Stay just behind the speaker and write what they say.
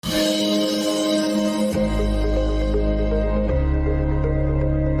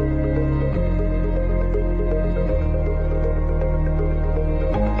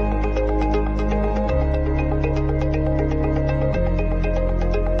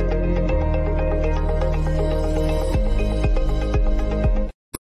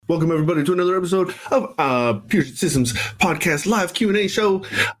Welcome everybody to another episode of Puget Systems Podcast Live Q&A show.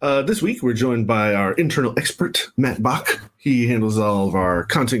 This week we're joined by our internal expert, Matt Bach. He handles all of our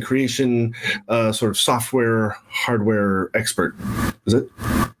content creation, sort of software, hardware expert.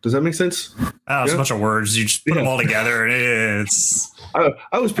 Does that make sense? It's a bunch of words. You just put them all together. And I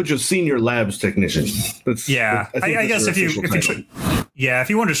always put you senior labs technician. I guess if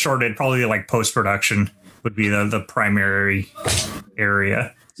you wanted to shorten it, probably like post-production would be the primary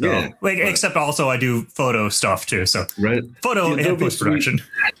area. So, except also I do photo stuff too. So photo and post-production.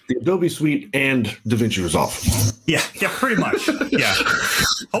 The Adobe Suite and DaVinci Resolve. Yeah, pretty much. Yeah.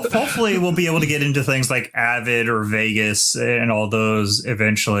 Hopefully we'll be able to get into things like Avid or Vegas and all those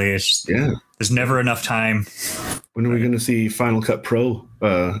eventually. There's never enough time. When are we going to see Final Cut Pro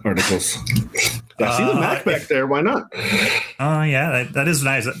articles? I see the Mac back there. Why not? Oh, yeah, that is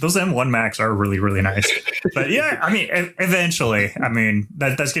nice. Those M1 Macs are really, really nice. But yeah, I mean, eventually,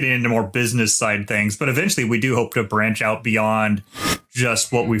 that's getting into more business side things. But eventually we do hope to branch out beyond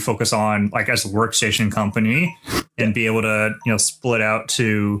just what we focus on, like as a workstation company, and be able to, split out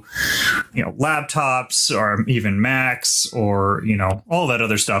to, laptops or even Macs or, all that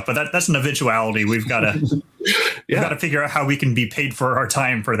other stuff. But that's an eventuality. We've got to got to figure out how we can be paid for our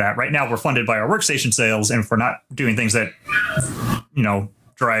time for that. Right now, we're funded by our workstation sales. And if we're not doing things that,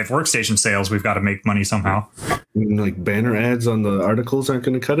 drive workstation sales, we've got to make money somehow. Like banner ads on the articles aren't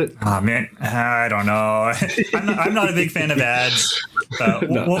going to cut it? Oh, man, I don't know. I'm not a big fan of ads. We're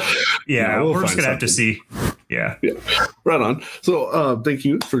just going to have to see. Yeah. Right on. So thank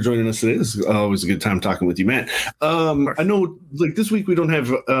you for joining us today. It's always a good time talking with you, Matt. I know like this week we don't have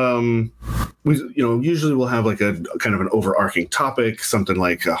usually we'll have like a kind of an overarching topic, something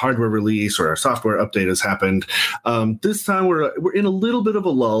like a hardware release or a software update has happened. This time we're in a little bit of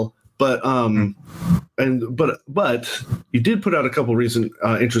a lull, but you did put out a couple recent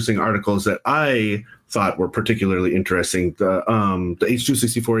interesting articles that I thought were particularly interesting. The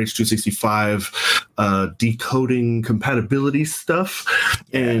H.264, H.265 decoding compatibility stuff.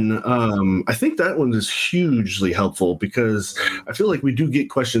 And I think that one is hugely helpful because I feel like we do get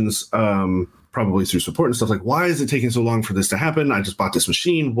questions probably through support and stuff like, why is it taking so long for this to happen? I just bought this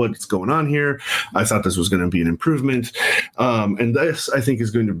machine. What's going on here? I thought this was going to be an improvement. And this, I think,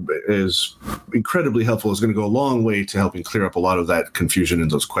 is incredibly helpful. It's going to go a long way to helping clear up a lot of that confusion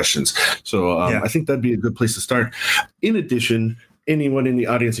and those questions. So I think that'd be a good place to start. In addition, anyone in the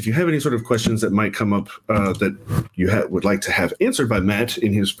audience, if you have any sort of questions that might come up that you would like to have answered by Matt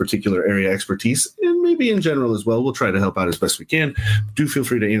in his particular area expertise, and maybe in general as well, we'll try to help out as best we can. Do feel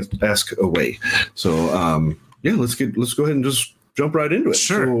free to ask away. So let's go ahead and just jump right into it.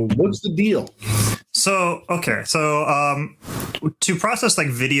 Sure. So what's the deal? So to process like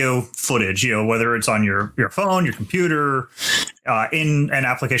video footage, whether it's on your phone, your computer, in an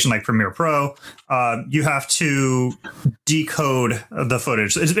application like Premiere Pro, you have to decode the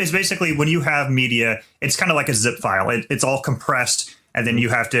footage. It's basically when you have media, it's kind of like a zip file. It's all compressed. And then you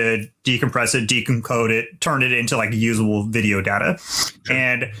have to decompress it, decode it, turn it into like usable video data. Sure.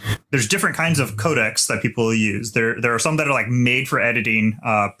 And there's different kinds of codecs that people use. There are some that are like made for editing,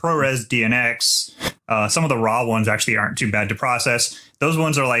 ProRes, DNX. Some of the raw ones actually aren't too bad to process. Those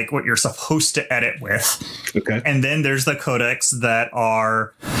ones are like what you're supposed to edit with. Okay. And then there's the codecs that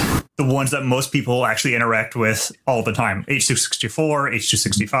are the ones that most people actually interact with all the time. H.264,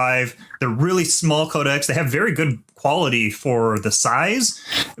 H.265. They're really small codecs. They have very good quality for the size,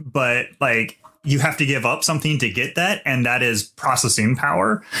 but like you have to give up something to get that, and that is processing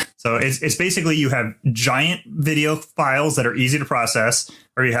power. So it's basically you have giant video files that are easy to process,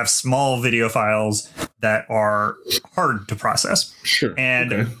 or you have small video files that are hard to process. Sure.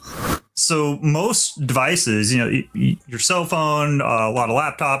 And so most devices, your cell phone, a lot of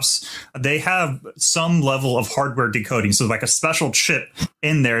laptops, they have some level of hardware decoding. So like a special chip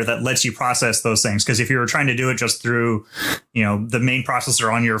in there that lets you process those things. Because if you were trying to do it just through, the main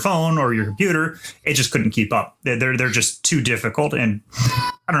processor on your phone or your computer, it just couldn't keep up. They're just too difficult. And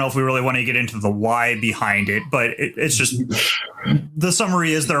I don't know if we really want to get into the why behind it, but it's just the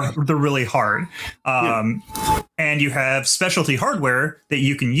summary is they're really hard. And you have specialty hardware that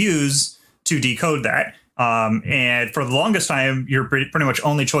you can use to decode that. And for the longest time, your pretty much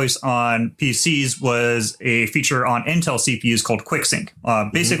only choice on PCs was a feature on Intel CPUs called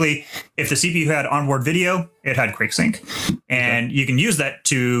QuickSync. Basically, if the CPU had onboard video, it had QuickSync. And you can use that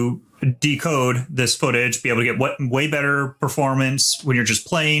to decode this footage, be able to get way better performance when you're just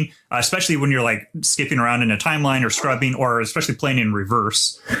playing, especially when you're like skipping around in a timeline or scrubbing, or especially playing in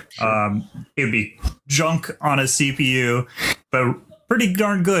reverse. It would be junk on a CPU, but pretty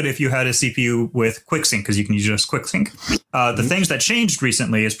darn good if you had a CPU with QuickSync, because you can use just QuickSync. The things that changed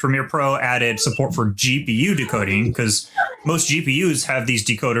recently is Premiere Pro added support for GPU decoding, because most GPUs have these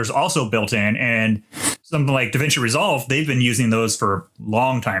decoders also built in, and something like DaVinci Resolve, they've been using those for a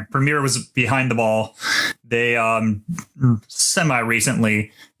long time. Premiere was behind the ball. They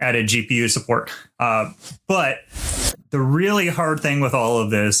semi-recently added GPU support. But the really hard thing with all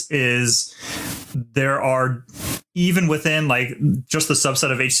of this is there are, even within like just the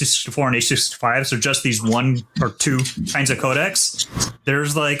subset of H264 and H265, so just these one or two kinds of codecs,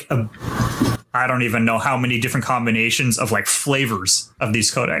 there's like I don't even know how many different combinations of like flavors of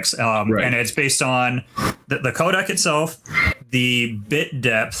these codecs. And it's based on the codec itself, the bit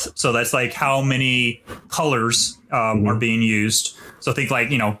depth. So that's like how many colors are being used. So think like,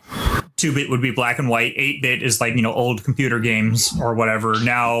 2-bit would be black and white. 8-bit is like, old computer games or whatever.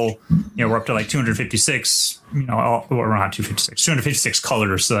 Now, we're up to like 256, we're not 256, 256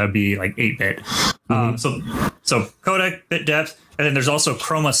 colors. So that'd be like 8-bit. So codec, bit depth, and then there's also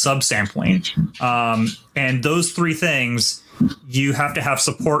chroma subsampling. And those three things, you have to have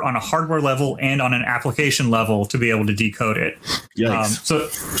support on a hardware level and on an application level to be able to decode it.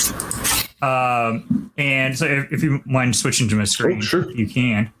 And so if you mind switching to my screen, sure. You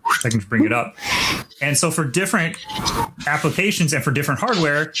can. I can bring it up. And so for different applications and for different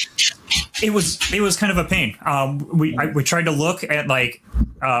hardware, it was kind of a pain. We tried to look at like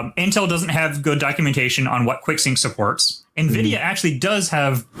Intel doesn't have good documentation on what QuickSync supports. NVIDIA actually does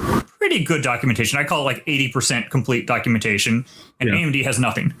have pretty good documentation. I call it like 80% complete documentation, and AMD has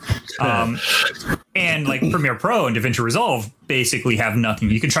nothing. And like Premiere Pro and DaVinci Resolve basically have nothing.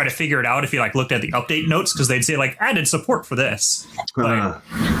 You can try to figure it out if you like looked at the update notes, because they'd say like added support for this.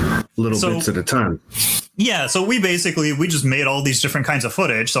 Little bits at a time. Yeah, so we just made all these different kinds of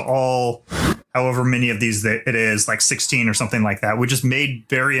footage. So however many of these that it is, like 16 or something like that. We just made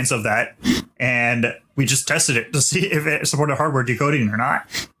variants of that, and we just tested it to see if it supported hardware decoding or not.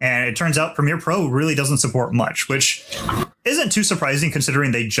 And it turns out Premiere Pro really doesn't support much, which isn't too surprising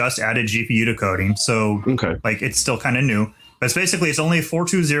considering they just added GPU decoding. So like it's still kind of new. But it's only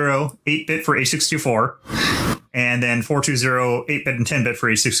 420 8-bit for H64, and then 420 8-bit and 10-bit for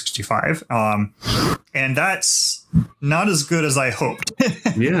H265. And that's not as good as I hoped.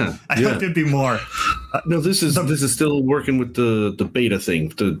 I hoped it'd be more. No, this is still working with the beta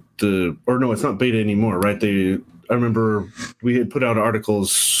thing. Or no, it's not beta anymore, right? I remember we had put out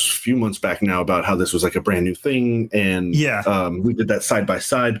articles a few months back now about how this was like a brand new thing, and we did that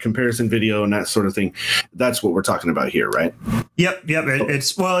side-by-side comparison video and that sort of thing. That's what we're talking about here, right? Yep.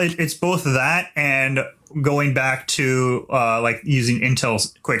 It's both of that and going back to like using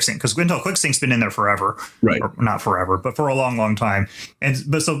Intel's QuickSync, because Intel QuickSync's been in there forever, right? Or not forever, but for a long, long time.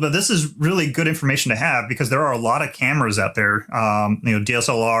 But this is really good information to have, because there are a lot of cameras out there,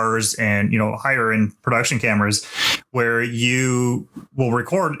 DSLRs and higher end production cameras, where you will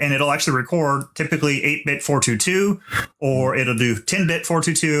record and it'll actually record typically 8-bit 422, or it'll do 10-bit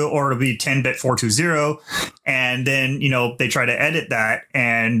 422, or it'll be 10-bit 420, and then they try to edit that,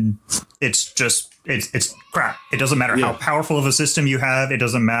 and it's crap. It doesn't matter how powerful of a system you have. It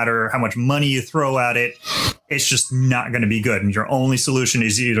doesn't matter how much money you throw at it. It's just not going to be good. And your only solution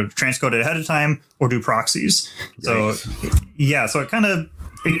is either transcode it ahead of time or do proxies. So, so it kind of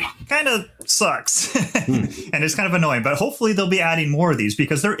sucks. And it's kind of annoying, but hopefully they'll be adding more of these,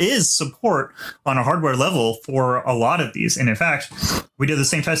 because there is support on a hardware level for a lot of these. And in fact, we did the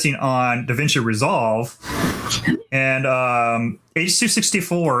same testing on DaVinci Resolve, and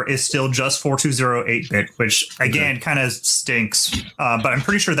H264 is still just 420 8-bit, which again kind of stinks. But I'm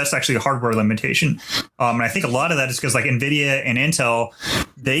pretty sure that's actually a hardware limitation. And I think a lot of that is because like NVIDIA and Intel,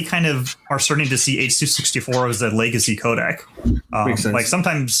 they kind of are starting to see H264 as a legacy codec. Makes sense. Like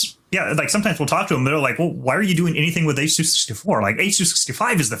sometimes we'll talk to them. They're like, well, why are you doing anything with H264? Like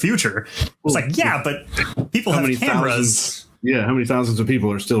H265 is the future. It's like, but people have cameras. How many thousands of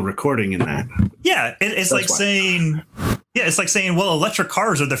people are still recording in that? Yeah, it's like saying, well, electric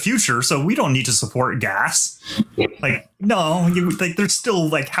cars are the future, so we don't need to support gas. Like, no, there's still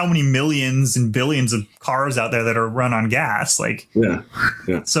like how many millions and billions of cars out there that are run on gas. Like,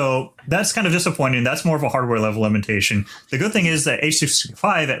 So that's kind of disappointing. That's more of a hardware level limitation. The good thing is that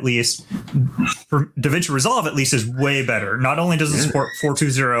H265, at least, for DaVinci Resolve, at least, is way better. Not only does it support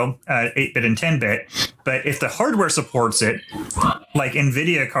 420 8-bit and 10-bit, but if the hardware supports it, like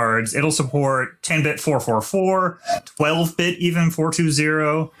NVIDIA cards, it'll support 10-bit 444, 12-bit even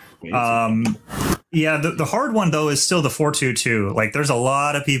 420. The hard one, though, is still the 422. Like, there's a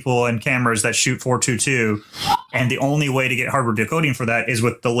lot of people and cameras that shoot 422, and the only way to get hardware decoding for that is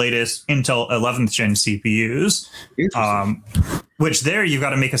with the latest Intel 11th gen CPUs. which there you've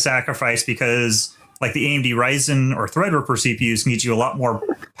got to make a sacrifice because like the AMD Ryzen or Threadripper CPUs needs you a lot more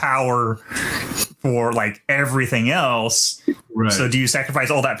power for like everything else. Right. So do you sacrifice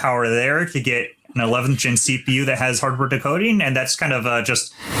all that power there to get an 11th gen CPU that has hardware decoding? And that's kind of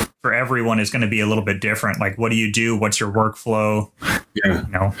just for everyone is going to be a little bit different. Like, what do you do? What's your workflow? Yeah.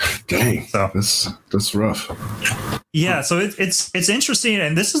 You know? Dang. So that's rough. Yeah, so it's interesting,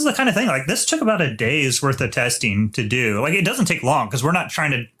 and this is the kind of thing like this took about a day's worth of testing to do. Like it doesn't take long because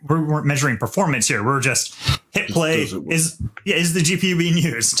we're measuring performance here. We're just hit play. Is the GPU being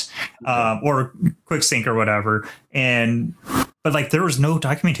used, or quick sync or whatever? But like there was no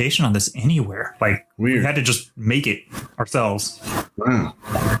documentation on this anywhere. Like we had to just make it ourselves. Wow.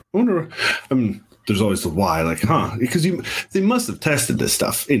 I wonder. There's always the why, like, because they must have tested this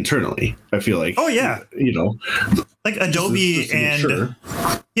stuff internally. I feel like. Oh yeah. You know, like Adobe and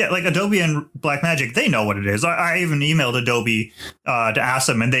like Adobe and Blackmagic, they know what it is. I even emailed Adobe to ask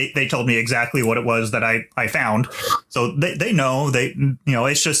them, and they told me exactly what it was that I found. So they know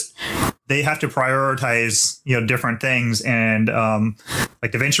it's just they have to prioritize different things, and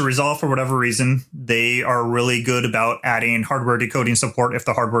like DaVinci Resolve, for whatever reason, they are really good about adding hardware decoding support if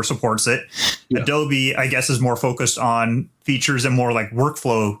the hardware supports it. Yeah. Adobe, I guess, is more focused on features and more like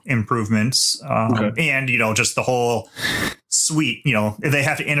workflow improvements, and just the whole suite. They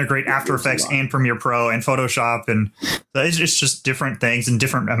have to integrate After Effects and Premiere Pro and Photoshop, and it's just different things and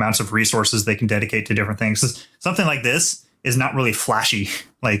different amounts of resources they can dedicate to different things. Something like this is not really flashy.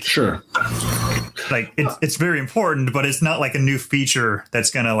 Like sure, like it's very important, but it's not like a new feature that's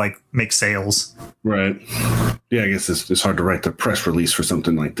gonna like make sales. Right. Yeah, I guess it's hard to write the press release for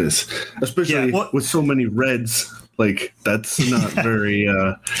something like this, especially with so many reds. Like that's not very,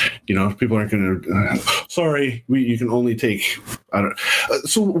 people aren't going to. Sorry, you can only take. I don't.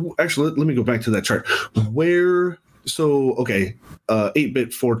 So actually, let me go back to that chart. Okay,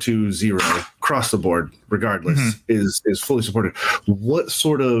 8-bit 420 across the board, regardless, is fully supported. What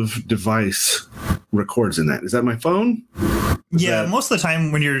sort of device records in that? Is that my phone? Most of the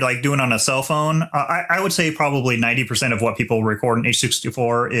time when you're like doing on a cell phone, I would say probably 90% of what people record in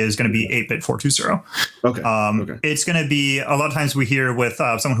H.264 is going to be 8-bit 420. Okay. It's going to be a lot of times we hear with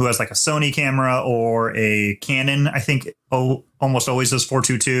someone who has like a Sony camera or a Canon. I think almost always does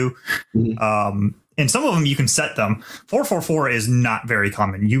 422. And some of them you can set them. 444 is not very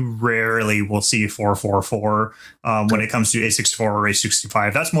common. You rarely will see 444 when it comes to A64 or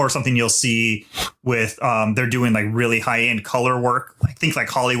A65. That's more something you'll see with they're doing like really high end color work. I think like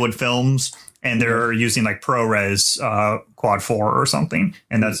Hollywood films, and they're using like ProRes Quad 4 or something,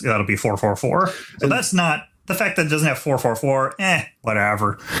 and that'll be 444. So that's not the fact that it doesn't have 444.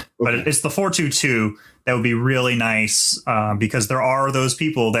 Whatever. But it's the 422. That would be really nice because there are those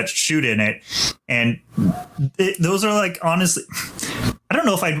people that shoot in it. And those are like, honestly, I don't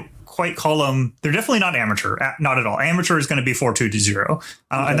know if I'd quite call them. They're definitely not amateur. Not at all. Amateur is going to be 420.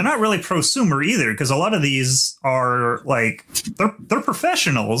 And they're not really prosumer either, because a lot of these are like, they're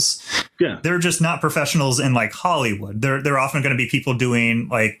professionals. Yeah. They're just not professionals in like Hollywood. They're often going to be people doing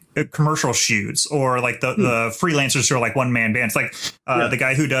like commercial shoots or like the freelancers who are like one man bands, like the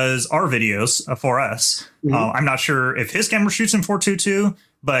guy who does our videos for us. I'm not sure if his camera shoots in 422,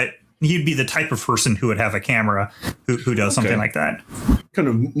 but he'd be the type of person who would have a camera who does something like that. Kind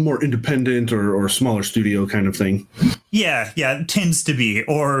of more independent or smaller studio kind of thing. Yeah, it tends to be.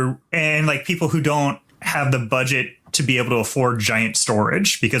 And like people who don't have the budget to be able to afford giant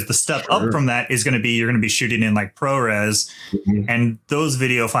storage, because the step up from that is going to be you're going to be shooting in like ProRes, and those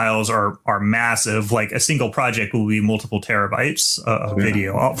video files are massive. Like a single project will be multiple terabytes of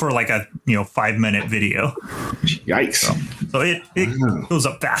video for like a 5-minute video. Yikes! So it goes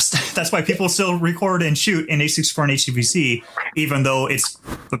up fast. That's why people still record and shoot in H.264 and HEVC, even though it's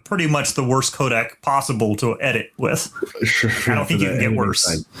pretty much the worst codec possible to edit with. Sure, I don't think you can get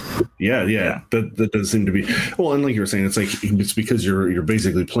worse. Yeah. That does seem to be well, and like you were saying, it's because you're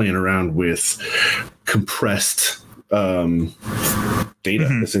basically playing around with compressed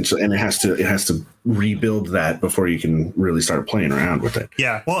data essentially, and it has to rebuild that before you can really start playing around with it.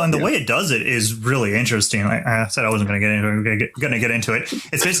 Yeah, well, and the way it does it is really interesting. I said I wasn't going to get into it. I'm going to get into it.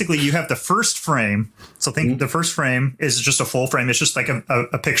 It's basically you have the first frame. So think the first frame is just a full frame. It's just like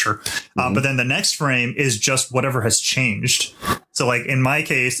a picture. But then the next frame is just whatever has changed. So like in my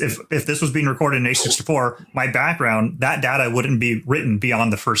case, if this was being recorded in H.264, my background, that data wouldn't be written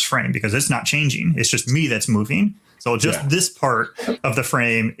beyond the first frame because it's not changing. It's just me that's moving. So just this part of the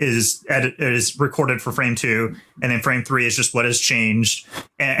frame is recorded for frame 2, and then frame 3 is just what has changed.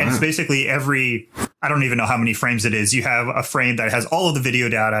 And it's basically I don't even know how many frames it is. You have a frame that has all of the video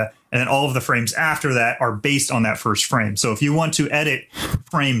data, and then all of the frames after that are based on that first frame. So if you want to edit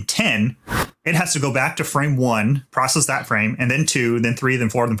frame 10, it has to go back to frame 1, process that frame, and then 2, then 3, then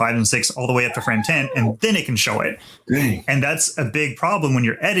 4, then 5, then 6, all the way up to frame 10, and then it can show it. Dang. And that's a big problem when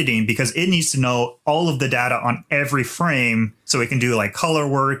you're editing, because it needs to know all of the data on every frame so it can do like color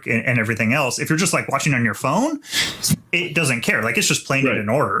work and everything else. If you're just like watching on your phone, it doesn't care. Like, it's just playing it in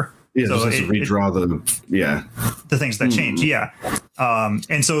order. Yeah, so just has to redraw the things that change. Yeah.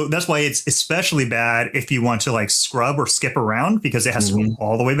 And so that's why it's especially bad if you want to like scrub or skip around, because it has to go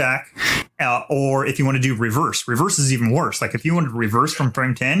all the way back. Or if you want to do reverse is even worse. Like, if you want to reverse from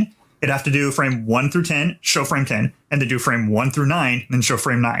frame 10, it'd have to do frame 1 through 10, show frame 10, and then do frame 1 through 9, and then show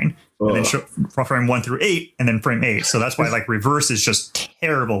frame 9, and then show frame 1 through 8, and then frame 8. So that's why like reverse is just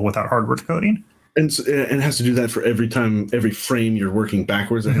terrible without hardware decoding. And it has to do that for every frame you're working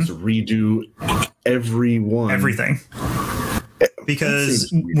backwards. It has to redo everything.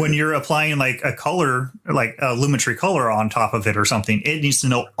 Because when you're applying like a color, like a Lumetri color on top of it or something, it needs to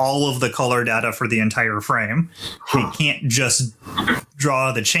know all of the color data for the entire frame. It can't just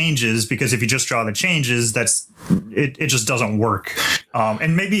draw the changes, because if you just draw the changes, it just doesn't work.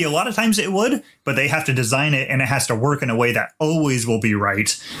 And maybe a lot of times it would, but they have to design it, and it has to work in a way that always will be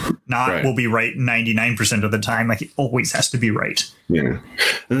right, will be right 99% of the time. Like, it always has to be right. Yeah.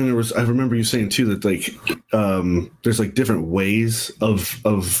 And then I remember you saying too that like there's like different ways of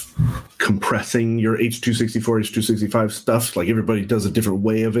compressing your H.264, H.265 stuff. Like, everybody does a different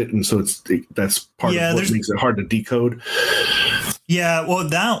way of it, and so that's part of what makes it hard to decode. Yeah, well,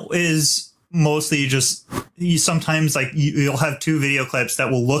 that is mostly just sometimes like you'll have two video clips that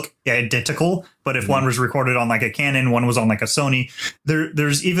will look identical, but if one was recorded on like a Canon, one was on like a Sony,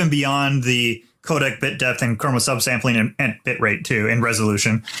 there's even beyond the codec bit depth and chroma subsampling and bit rate too, and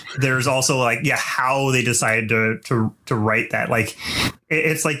resolution. There's also like how they decide to write that. Like,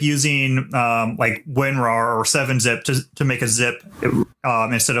 it's like using like WinRAR or 7-zip to make a zip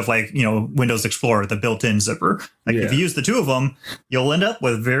instead of like, Windows Explorer, the built-in zipper. Like, if you use the two of them, you'll end up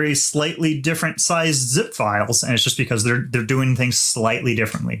with very slightly different sized zip files, and it's just because they're doing things slightly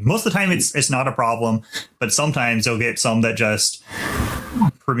differently. Most of the time it's not a problem, but sometimes you'll get some that just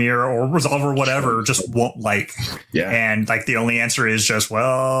Premiere or Resolve or whatever just won't like. Yeah. And like, the only answer is just,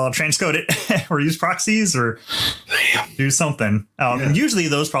 transcode it or use proxies or do something. And usually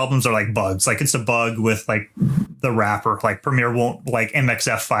those problems are like bugs. Like, it's a bug with like the wrapper. Like, Premiere won't like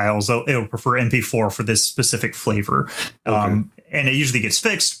MXF files. It'll prefer MP4 for this specific flavor. And it usually gets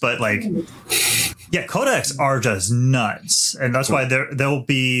fixed, but like, codecs are just nuts. And that's why there'll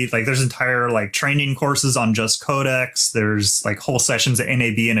be like, there's entire like training courses on just codecs. There's like whole sessions at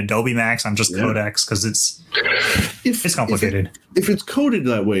NAB and Adobe Max on just codecs, because it's complicated. If it's coded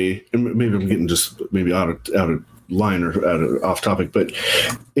that way, and maybe I'm getting just out of line or off topic, but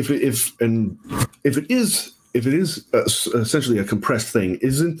if it is essentially a compressed thing,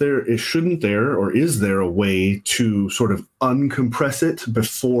 shouldn't there or is there a way to sort of uncompress it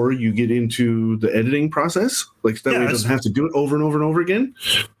before you get into the editing process? Like, that way it doesn't have to do it over and over and over again?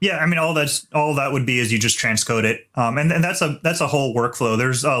 Yeah, I mean, all that would be is you just transcode it. And that's a whole workflow.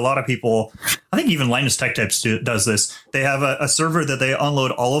 There's a lot of people, I think even Linus Tech Tips does this. They have a server that they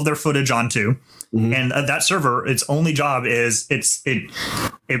unload all of their footage onto. And that server, its only job is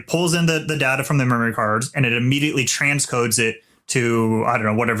it pulls in the data from the memory cards, and it immediately transcodes it to, I don't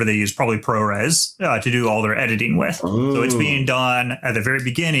know, whatever they use, probably ProRes, to do all their editing with. So it's being done at the very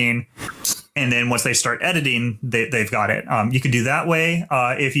beginning. And then once they start editing, they've got it. You could do that way.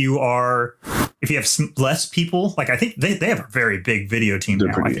 If you have less people, like, I think they have a very big video team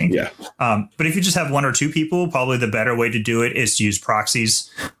now, I think. Yeah. But if you just have one or two people, probably the better way to do it is to use proxies,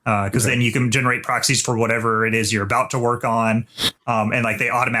 because then you can generate proxies for whatever it is you're about to work on. And like, they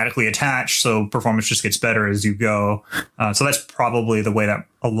automatically attach, so performance just gets better as you go. So that's probably the way that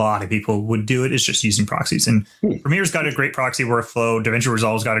a lot of people would do it, is just using proxies. And Premiere's got a great proxy workflow. DaVinci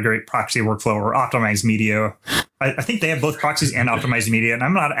Resolve's got a great proxy workflow, or Optimized Media. I think they have both proxies and Optimized Media, and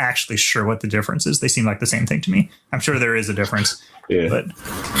I'm not actually sure what the difference is. They seem like the same thing to me. I'm sure there is a difference. Yeah. But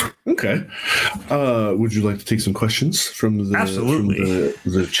okay. Would you like to take some questions from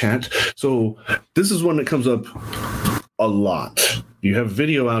the chat? So this is one that comes up a lot. You have a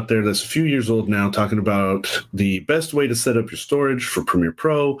video out there that's a few years old now talking about the best way to set up your storage for Premiere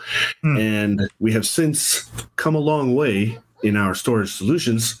Pro. And we have since come a long way in our storage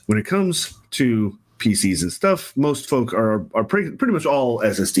solutions when it comes to PCs and stuff. Most folk are pretty much all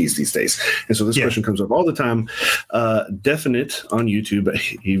SSDs these days. And so this question comes up all the time. Definite on YouTube,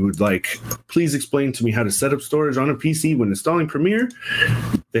 he would like, please explain to me how to set up storage on a PC when installing Premiere.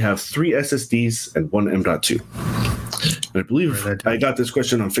 They have 3 SSDs and 1 M.2. I believe I got this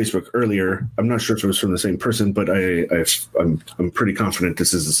question on Facebook earlier. I'm not sure if it was from the same person, but I'm pretty confident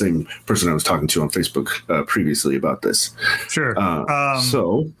this is the same person I was talking to on Facebook previously about this. Sure.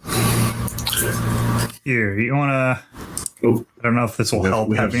 So here, you want to... Oh, I don't know if this will help.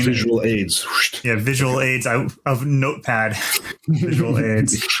 We have visual aids. Yeah, visual aids of Notepad. Visual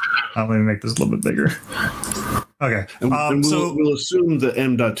aids. Let me make this a little bit bigger. Okay. And we'll assume the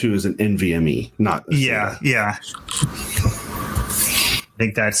M.2 is an NVMe, not a yeah. I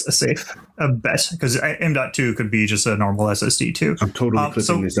think that's a safe bet because M.2 could be just a normal SSD too. I'm totally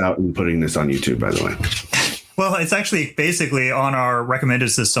clipping this out and putting this on YouTube, by the way. Well, it's actually basically on our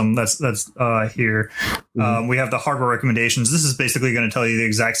recommended system that's here. We have the hardware recommendations. This is basically going to tell you the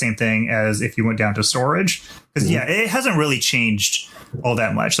exact same thing as if you went down to storage. Because, it hasn't really changed all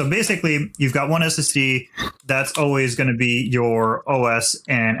that much. So basically, you've got one SSD. That's always going to be your OS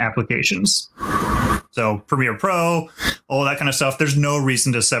and applications. So Premiere Pro, all that kind of stuff. There's no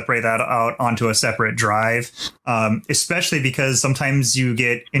reason to separate that out onto a separate drive, especially because sometimes you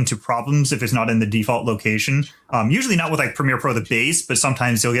get into problems if it's not in the default location. Usually not with like Premiere Pro, the base, but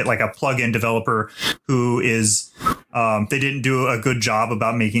sometimes you'll get like a plugin developer who is, they didn't do a good job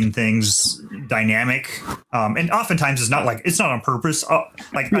about making things dynamic. And oftentimes it's not on purpose.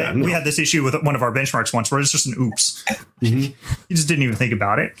 We had this issue with one of our benchmarks once where it's just an oops. You just didn't even think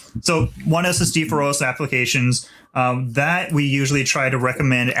about it. So one SSD for OS applications, that we usually try to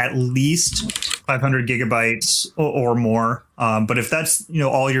recommend at least 500 gigabytes or more. But if that's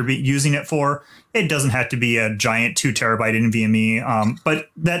all you're using it for, it doesn't have to be a giant 2 terabyte NVMe. But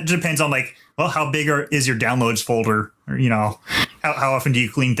that depends on how big is your downloads folder? Or, how often do you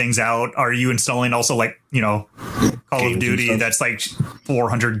clean things out? Are you installing also Call of Duty that's like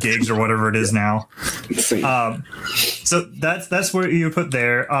 400 gigs or whatever it is now? So that's where you put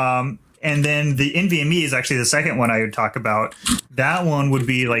there. And then the NVMe is actually the second one I would talk about. That one would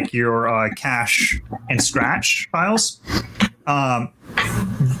be like your cache and scratch files.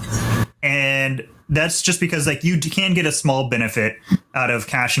 And that's just because you can get a small benefit out of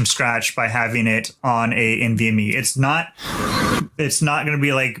cache and scratch by having it on a NVMe. It's not going to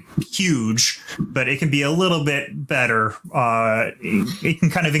be huge, but it can be a little bit better. It can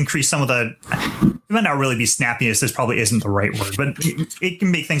kind of increase some of the, it might not really be snappiness. This probably isn't the right word, but it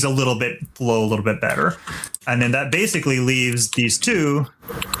can make things a little bit flow a little bit better. And then that basically leaves these two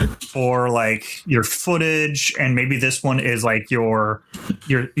for your footage, and maybe this one is your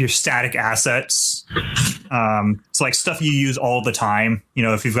static assets. It's stuff you use all the time.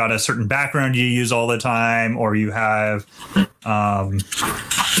 If you've got a certain background you use all the time, or you have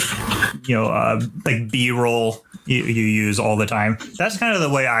B-roll you use all the time. That's kind of the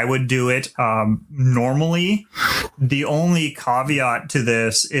way I would do it. Normally, the only caveat to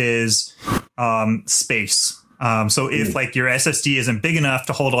this is space. So if your SSD isn't big enough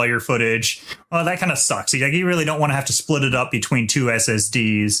to hold all your footage, well, that kind of sucks. You really don't want to have to split it up between two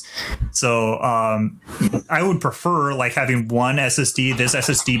SSDs. So I would prefer having one SSD, this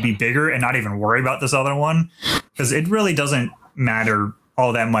SSD be bigger and not even worry about this other one, because it really doesn't matter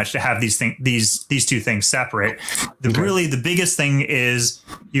all that much to have these two things separate. The biggest thing is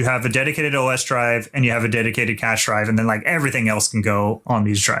you have a dedicated OS drive and you have a dedicated cache drive, and then everything else can go on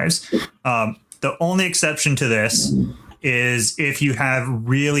these drives. The only exception to this is if you have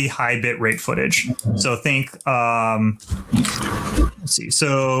really high bit rate footage. So think, let's see.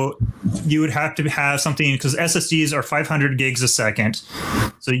 So you would have to have something, because SSDs are 500 gigs a second.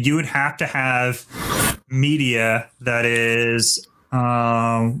 So you would have to have media that is,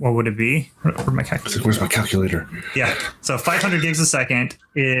 what would it be? Where's my calculator? Yeah. So 500 gigs a second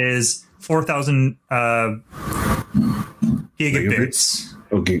is 4,000 gigabits.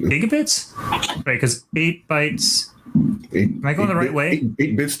 Gigabits? Right, because 8 bytes. Am I going the right way?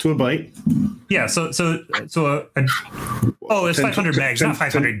 8 bits to a byte. Yeah, so it's 500 megs, not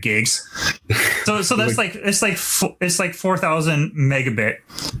 500 gigs. So that's it's like 4,000 megabit.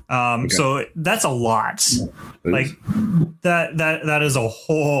 So that's a lot. That is a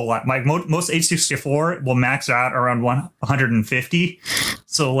whole lot. Most H.264 will max out around 150.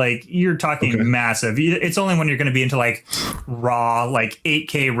 So you're talking massive. It's only when you're going to be into raw,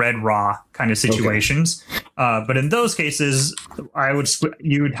 8K red raw kind of situations. But in those cases,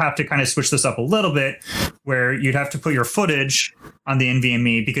 you would have to kind of switch this up a little bit, where you'd have to put your footage on the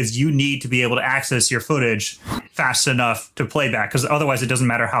NVMe, because you need to be able to access your footage fast enough to play back, because otherwise it doesn't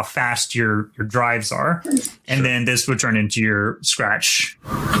matter how fast your drives are. And then this would turn into your scratch.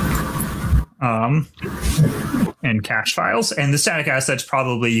 and cache files. And the static assets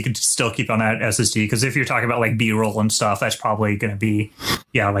probably you could still keep on that SSD, because if you're talking about like B-roll and stuff, that's probably going to be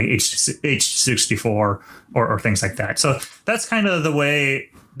like H64 or things like that. So that's kind of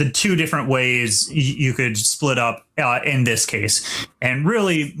the two different ways you could split up in this case. And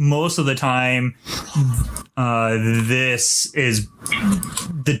really, most of the time, this is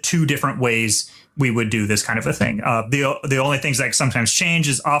the two different ways we would do this kind of a thing. The only things that sometimes change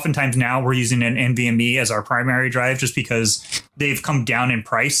is oftentimes now we're using an NVMe as our primary drive, just because they've come down in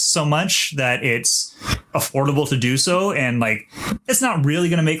price so much that it's affordable to do so. And like, it's not really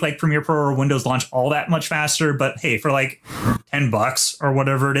going to make like Premiere Pro or Windows launch all that much faster, but hey, for like $10 or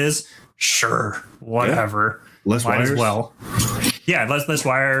whatever it is, sure, whatever. Yeah. Less Might wires. as well. Yeah, less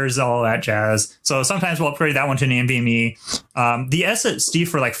wires, all that jazz. So sometimes we'll upgrade that one to an NVMe. The SSD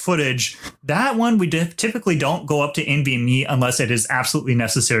for like footage, that one we typically don't go up to NVMe unless it is absolutely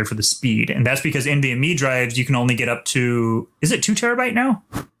necessary for the speed. And that's because NVMe drives, you can only get up to, is it 2 terabyte now?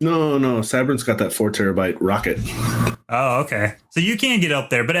 No, Sabrent's got that 4 terabyte rocket. Oh, okay. So you can get up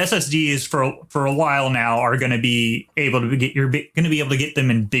there, but SSDs for a while now are going to be able to get, you're going to be able to get them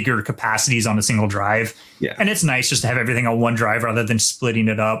in bigger capacities on a single drive. Yeah. And it's nice just to have everything on one drive rather than splitting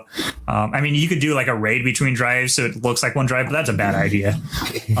it up. I mean, you could do like a RAID between drives so it looks like one drive, but that's a bad idea.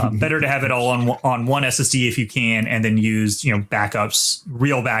 Better to have it all on one SSD if you can, and then use, backups,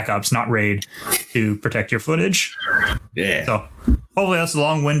 real backups, not RAID, to protect your footage. Yeah. So hopefully that's a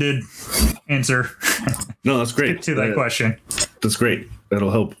long-winded answer. No, that's great. to that question. That's great.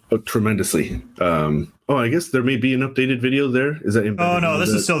 That'll help tremendously. I guess there may be an updated video there. Is that? Oh no, this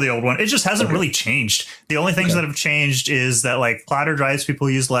is still the old one. It just hasn't really changed. The only things that have changed is that like platter drives people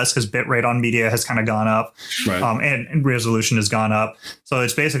use less because bitrate on media has kind of gone up, right. and resolution has gone up. So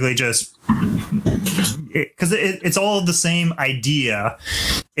it's basically just because it's all the same idea.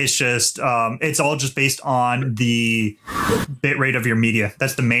 It's just it's all just based on the bitrate of your media.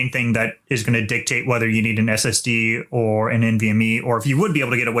 That's the main thing that is going to dictate whether you need an SSD or an NVMe, or if you would be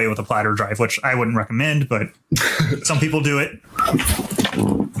able to get away with a platter drive, which I wouldn't recommend, but some people do it.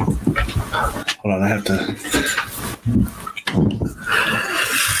 Hold on, I have to.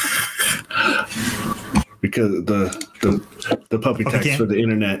 Because the puppy text for the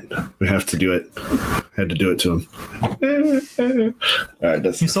internet, we have to do it. Had to do it to him. All right,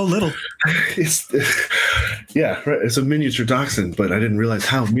 You're so little. Yeah, right. It's a miniature dachshund, but I didn't realize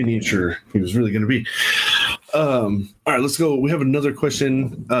how miniature he was really going to be. All right, let's go. We have another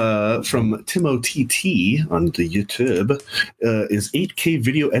question from Timo TT on the YouTube. Is 8K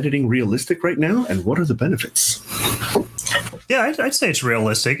video editing realistic right now, and what are the benefits? Yeah, I'd say it's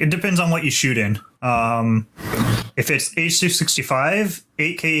realistic. It depends on what you shoot in. If it's H265,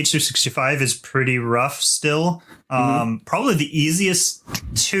 8K H265 is pretty rough still. Probably the easiest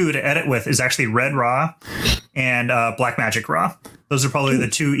two to edit with is actually Red Raw and Blackmagic Raw. Those are probably the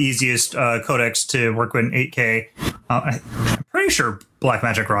two easiest codecs to work with in 8K. I'm pretty sure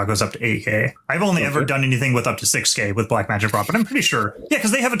Blackmagic Raw goes up to 8K. I've only ever done anything with up to 6K with Blackmagic Raw, but I'm pretty sure. Yeah,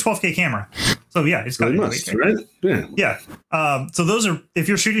 because they have a 12K camera. So yeah, it's got to be 8K. Right? Yeah. So those are, if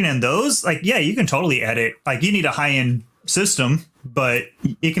you're shooting in those, like, yeah, you can totally edit. Like, you need a high-end system, but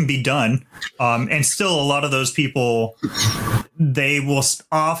it can be done. And still a lot of those people, they will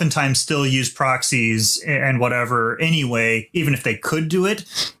oftentimes still use proxies and whatever anyway, even if they could do it,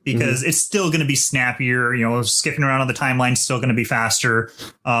 because it's still going to be snappier. Skipping around on the timeline is still going to be faster.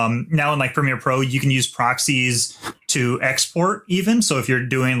 Now in like Premiere Pro, you can use proxies to export even. So if you're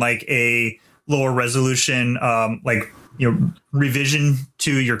doing like a lower resolution, revision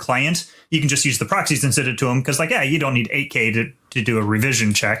to your client, you can just use the proxies and send it to them, because you don't need 8K to do a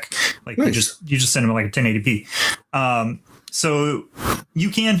revision check. Like nice. you just send them like a 1080p. So you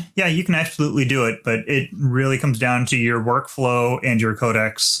can absolutely do it, but it really comes down to your workflow and your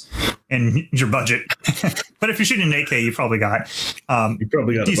codecs and your budget. But if you're shooting in 8K, you probably got a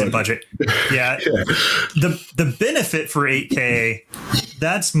decent budget. Yeah. The benefit for 8K,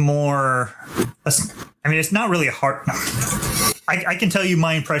 that's more, it's not really a hard. I can tell you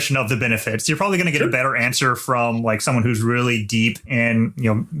my impression of the benefits. You're probably going to get a better answer from like someone who's really deep in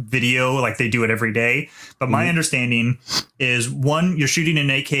video, like they do it every day. But my understanding is, one, you're shooting in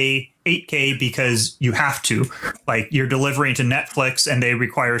 8K because you have to. Like, you're delivering to Netflix and they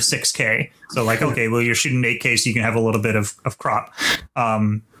require 6K. So like, okay, well, you're shooting 8K so you can have a little bit of crop.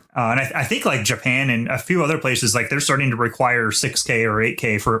 And I think like Japan and a few other places, like they're starting to require 6K or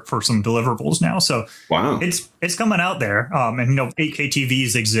 8K for some deliverables now. So wow, it's coming out there. And 8K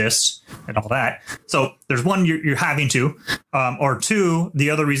TVs exist and all that. So there's one, you're having to, or two, the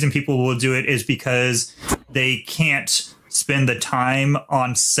other reason people will do it is because they can't spend the time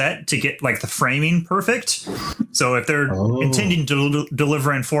on set to get like the framing perfect. So if they're intending to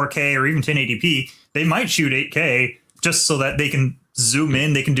deliver in 4K or even 1080p, they might shoot 8K just so that they can zoom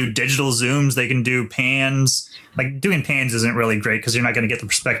in. They can do digital zooms. They can do pans. Like doing pans isn't really great because you're not going to get the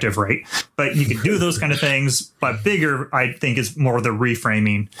perspective right, but you can do those kind of things. But bigger, I think, is more the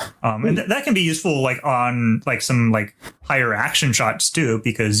reframing, and that can be useful like on like some like higher action shots too,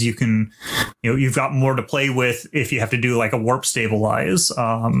 because you can, you've got more to play with if you have to do like a warp stabilize.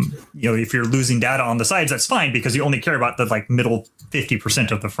 If you're losing data on the sides, that's fine because you only care about the like middle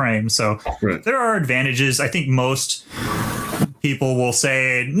 50% of the frame. So there are advantages. I think most people will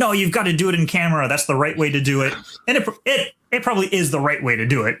say, no, you've got to do it in camera. That's the right way to do it. And it probably is the right way to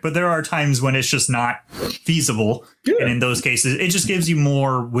do it. But there are times when it's just not feasible. Yeah. And in those cases, it just gives you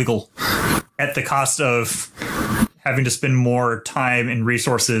more wiggle at the cost of having to spend more time and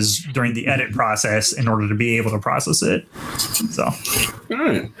resources during the edit process in order to be able to process it. So, all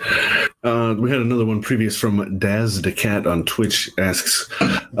right. We had another one previous from Daz the Cat on Twitch asks,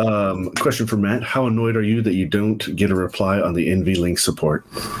 question for Matt. How annoyed are you that you don't get a reply on the NVLink support?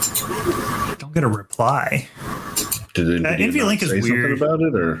 Don't get a reply. Did NVLink is weird about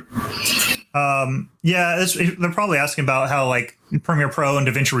it, or? Yeah, they're probably asking about how like Premiere Pro and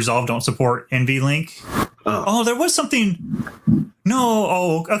DaVinci Resolve don't support NVLink. Oh, there was something. No.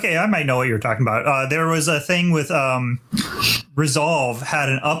 Oh, okay. I might know what you're talking about. There was a thing with Resolve had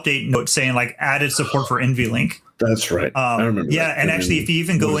an update note saying like added support for NVLink. That's right. I remember. Yeah, and actually, if you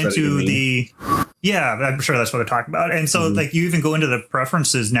even go into I'm sure that's what they're talking about. And so, like, you even go into the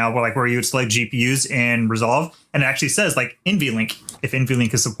preferences now, where you would select GPUs in Resolve, and it actually says like NVLink if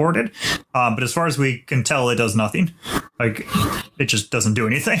NVLink is supported. But as far as we can tell, it does nothing. Like, it just doesn't do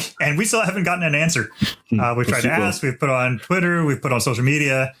anything. And we still haven't gotten an answer. We've tried to ask. We've put on Twitter. We've put on social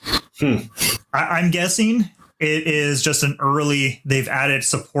media. I'm guessing it is just an early. They've added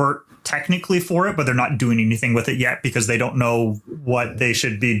support technically for it, but they're not doing anything with it yet because they don't know what they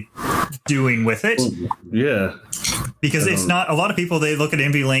should be doing with it. Yeah. Because it's not, a lot of people, they look at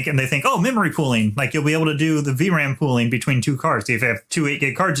NVLink and they think, oh, memory pooling. Like you'll be able to do the VRAM pooling between two cards. If you have two 8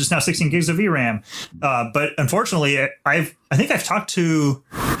 gig cards, it's now 16 gigs of VRAM. But unfortunately, I think I've talked to,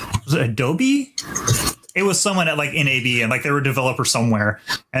 was it Adobe? It was someone at like NAB and like they were a developer somewhere.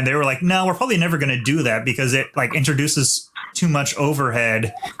 And they were like, no, we're probably never going to do that because it like introduces too much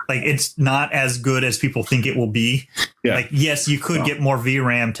overhead. Like it's not as good as people think it will be. Yeah. Like, yes, you could get more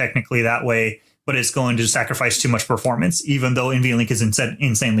VRAM technically that way, but it's going to sacrifice too much performance. Even though NVLink is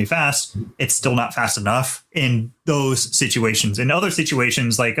insanely fast, it's still not fast enough in those situations. In other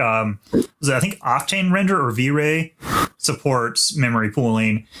situations, like I think Octane Render or V-Ray supports memory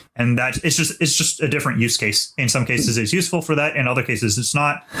pooling, and that it's just a different use case. In some cases, it's useful for that. In other cases, it's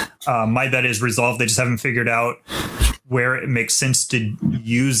not. My bet is Resolve. They just haven't figured out where it makes sense to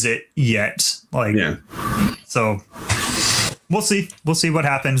use it yet. So. We'll see. We'll see what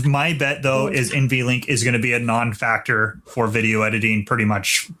happens. My bet, though, is NVLink is going to be a non-factor for video editing pretty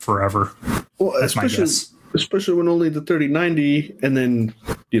much forever. Well, that's my guess. Especially when only the 3090, and then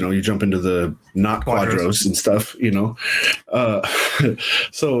you jump into the not quadros and stuff.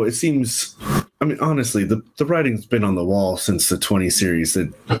 So it seems. I mean, honestly, the writing's been on the wall since the 20 series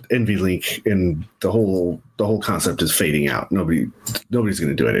that NVLink and the whole concept is fading out. Nobody's going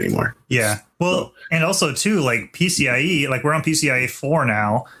to do it anymore. Yeah. Well, and also too, like PCIe, like we're on PCIe 4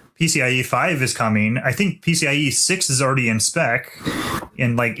 now. PCIe 5 is coming. I think PCIe 6 is already in spec,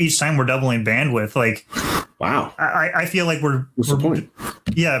 and like each time we're doubling bandwidth. Like, wow. I feel like what's the point?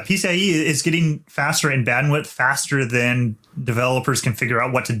 Yeah, PCIe is getting faster in bandwidth faster than developers can figure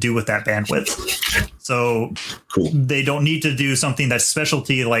out what to do with that bandwidth. So cool. They don't need to do something that's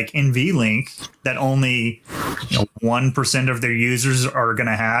specialty like NVLink that only 1% of their users are going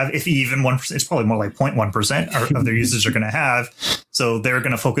to have. If even 1%, it's probably more like 0.1% of their users are going to have. So they're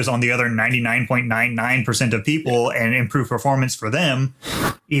going to focus on the other 99.99% of people and improve performance for them,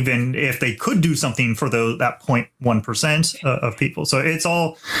 even if they could do something for that 0.1% of people. So it's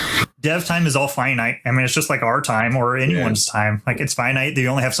all, dev time is all finite. I mean, it's just like our time or anyone's time. Like it's finite. They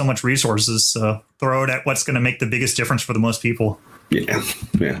only have so much resources. So throw it at what's going to make the biggest difference for the most people. Yeah.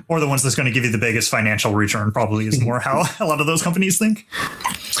 Or the ones that's going to give you the biggest financial return probably is more how a lot of those companies think.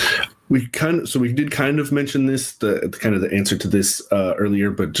 We did kind of mention this, the answer to this earlier,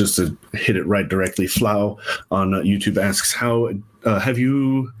 but just to hit it right directly, Flau on YouTube asks, how have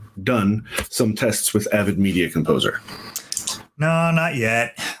you done some tests with Avid Media Composer? No, not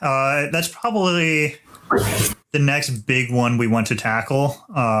yet. That's probably the next big one we want to tackle.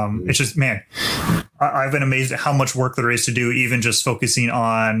 It's just, man, I've been amazed at how much work there is to do, even just focusing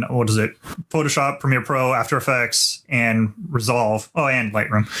on, Photoshop, Premiere Pro, After Effects, and Resolve. Oh, and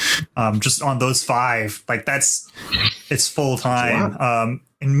Lightroom. Just on those 5, like it's full time.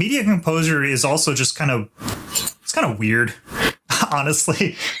 And Media Composer is also just kind of weird.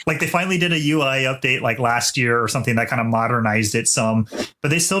 Honestly, like they finally did a UI update like last year or something that kind of modernized it some, but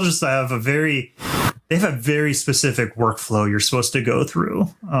they still just have a very specific workflow you're supposed to go through.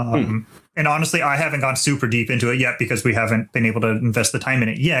 And honestly, I haven't gone super deep into it yet because we haven't been able to invest the time in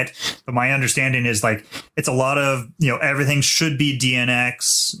it yet. But my understanding is like it's a lot of, everything should be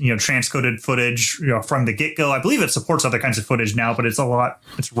DNX, transcoded footage, from the get-go. I believe it supports other kinds of footage now, but it's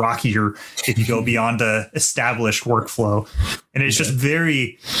rockier if you go beyond the established workflow. And it's just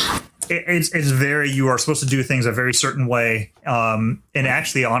very, you are supposed to do things a very certain way. And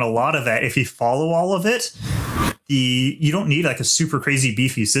actually on a lot of that, if you follow all of it, you don't need like a super crazy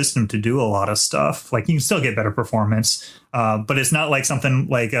beefy system to do a lot of stuff. Like you can still get better performance, but it's not like something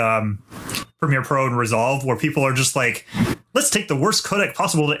like Premiere Pro and Resolve where people are just like, let's take the worst codec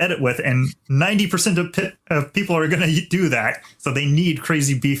possible to edit with, and 90% of people are going to do that. So they need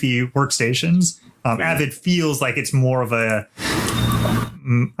crazy beefy workstations. Avid feels like it's more of a,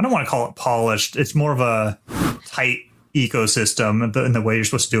 I don't want to call it polished. It's more of a tight ecosystem in the way you're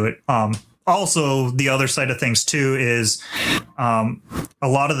supposed to do it. Also, the other side of things, too, is a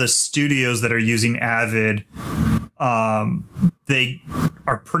lot of the studios that are using Avid, they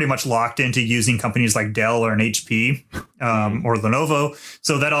are pretty much locked into using companies like Dell or an HP or Lenovo.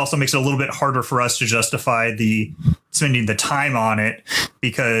 So that also makes it a little bit harder for us to justify spending the time on it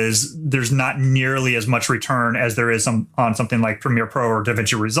because there's not nearly as much return as there is on something like Premiere Pro or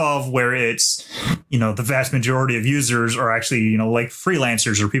DaVinci Resolve, where it's, the vast majority of users are actually, like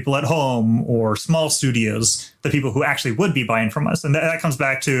freelancers or people at home or small studios, the people who actually would be buying from us. And that comes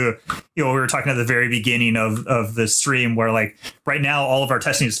back to, we were talking at the very beginning of the stream where like right now all of our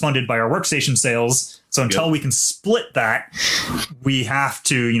testing is funded by our workstation sales. So until we can split that, we have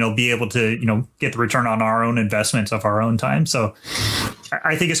to, be able to, get the return on our own investments of our own time. So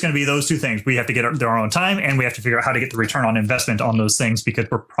I think it's going to be those two things. We have to get our own time and we have to figure out how to get the return on investment on those things because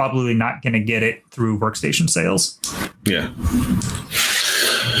we're probably not going to get it through workstation sales. Yeah.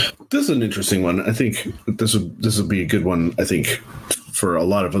 This is an interesting one. I think this would be a good one, I think, for a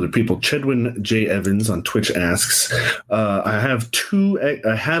lot of other people. Chedwin J. Evans on Twitch asks, I have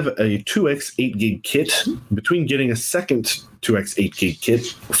a 2x 8 gig kit. Between getting a second 2x 8 gig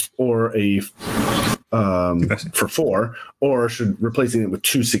kit or a for 4, or should replacing it with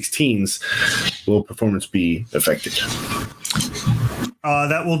 2 16s, will performance be affected?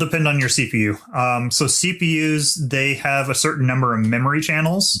 That will depend on your CPU. So CPUs, they have a certain number of memory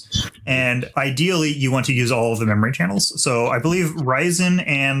channels, and ideally you want to use all of the memory channels. So I believe Ryzen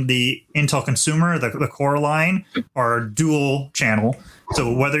and the Intel Consumer, the Core line, are dual channel. So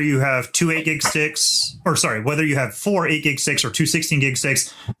whether you have whether you have 4 8 gig sticks or 2 16 gig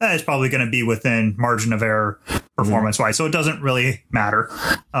sticks, that is probably going to be within margin of error performance wise. So it doesn't really matter.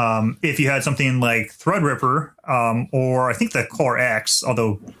 If you had something like Threadripper, or I think the Core X,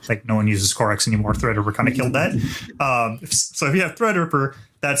 although like no one uses Core X anymore, Threadripper kind of killed that. So if you have Threadripper,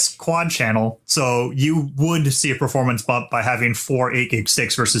 that's quad channel. So you would see a performance bump by having 4 8 gig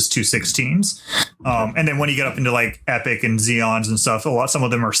sticks versus 2 16s. And then when you get up into like Epic and Xeons and stuff, some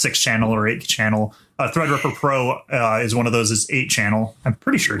of them are 6 channel or 8 channel. Threadripper Pro is one of those, is 8 channel. I'm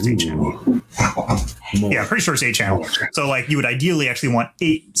pretty sure it's 8 channel. Yeah, pretty sure it's 8 channel. So like you would ideally actually want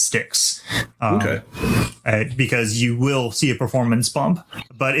 8 sticks. Because you will see a performance bump.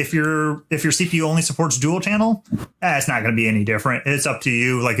 But if your CPU only supports dual channel, it's not going to be any different. It's up to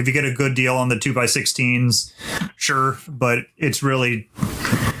you. Like if you get a good deal on the 2x16s, sure, but it's really,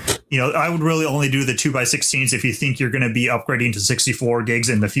 I would really only do the 2x16s if you think you're going to be upgrading to 64 gigs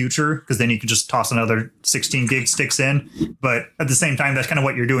in the future, because then you can just toss another 16 gig sticks in. But at the same time, that's kind of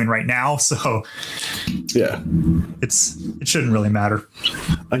what you're doing right now. So yeah, it shouldn't really matter.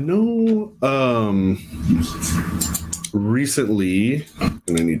 I know recently,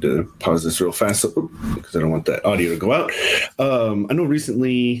 and I need to pause this real fast because I don't want that audio to go out. I know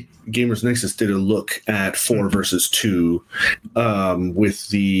recently Gamers Nexus did a look at 4 versus 2 with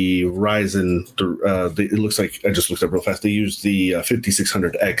the Ryzen. It looks like, I just looked up real fast, they used the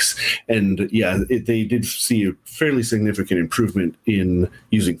 5600X, and yeah, they did see a fairly significant improvement in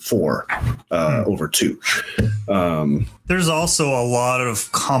using 4 over 2. There's also a lot of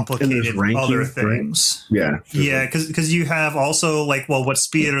complicated other things. Right? Yeah, because you have also like, well, what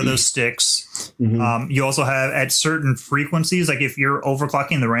speed are those sticks? You also have at certain frequencies, like if you're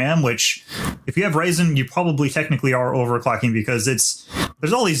overclocking the RAM, which if you have Ryzen, you probably technically are overclocking because it's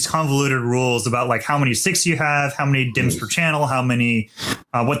there's all these convoluted rules about like how many sticks you have, how many DIMMs per channel, how many,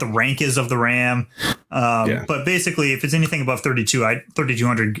 what the rank is of the RAM. But basically, if it's anything above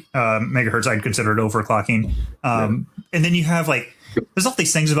 3200 megahertz, I'd consider it overclocking. And then you have like, there's all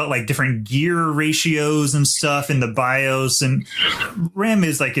these things about like different gear ratios and stuff in the BIOS, and RAM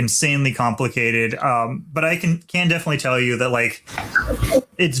is like insanely complicated. But I can definitely tell you that like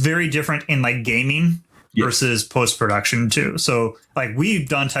it's very different in like gaming versus post-production too. So like we've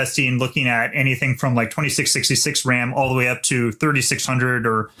done testing looking at anything from like 2666 RAM all the way up to 3600,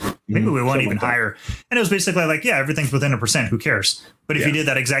 or maybe we went even higher. And it was basically like, yeah, everything's within 1%. Who cares? But if you did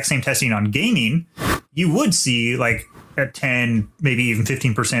that exact same testing on gaming, you would see like a 10, maybe even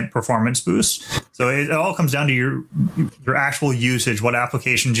 15% performance boost. So it all comes down to your actual usage, what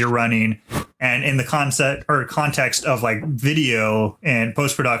applications you're running. And in the context of like video and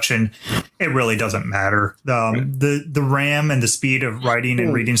post-production, it really doesn't matter. The RAM and the speed of writing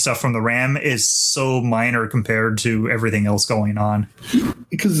and reading stuff from the RAM is so minor compared to everything else going on.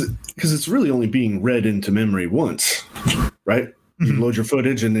 Because it's really only being read into memory once, right? You load your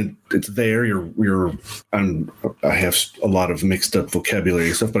footage and it's there. I have a lot of mixed up vocabulary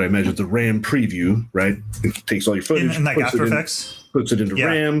and stuff, but I imagine the RAM preview, right? It takes all your footage, in like After Effects, puts it into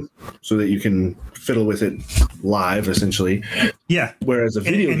RAM so that you can fiddle with it live, essentially. Yeah. Whereas a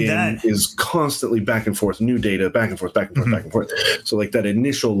video game is constantly back and forth, new data, back and forth, back and forth, back and forth. So like that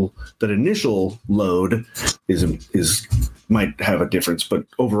initial load is might have a difference, but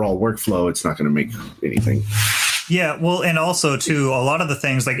overall workflow, it's not going to make anything. Yeah, well, and also, too, a lot of the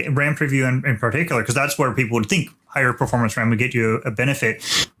things like RAM preview in particular, because that's where people would think higher performance RAM would get you a benefit.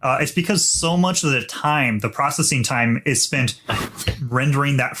 It's because so much of the time, the processing time is spent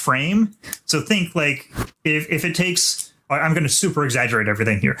rendering that frame. So think like if it takes, I'm going to super exaggerate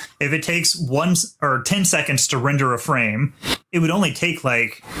everything here. If it takes 1 or 10 seconds to render a frame, it would only take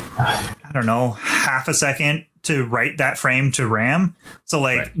like, I don't know, half a second to write that frame to RAM. So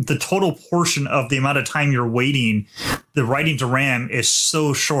like the total portion of the amount of time you're waiting, the writing to RAM is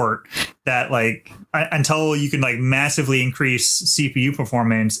so short that like until you can like massively increase CPU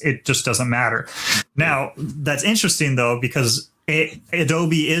performance, it just doesn't matter. Now that's interesting though, because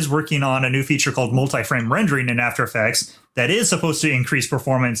Adobe is working on a new feature called multi-frame rendering in After Effects that is supposed to increase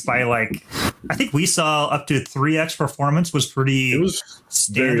performance by like, I think we saw up to 3x performance was pretty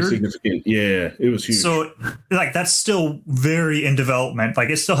standard. Very significant. Yeah, it was huge. So like that's still very in development. Like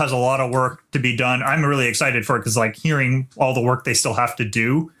it still has a lot of work to be done. I'm really excited for it because like hearing all the work they still have to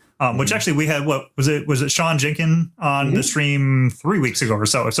do. Which actually we had, what was it Sean Jenkin on the stream 3 weeks ago or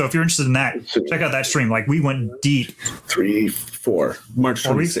so. So if you're interested in that, check out that stream. Like we went deep. March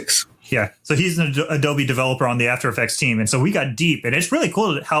 26th. Yeah. So he's an Adobe developer on the After Effects team. And so we got deep, and it's really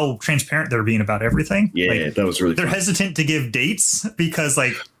cool how transparent they're being about everything. Yeah, like, that was really They're fun. hesitant to give dates because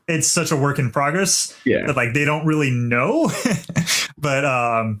like it's such a work in progress. Yeah. That like they don't really know.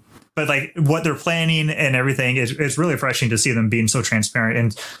 But like what they're planning and everything is really refreshing to see them being so transparent.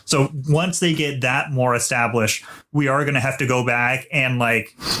 And so once they get that more established, we are going to have to go back and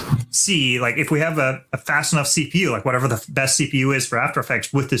like see like if we have a fast enough CPU, like whatever the best CPU is for After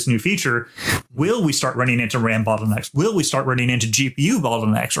Effects with this new feature, will we start running into RAM bottlenecks? Will we start running into GPU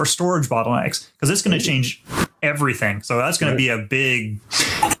bottlenecks or storage bottlenecks? Because it's going to change everything. So that's going to be a big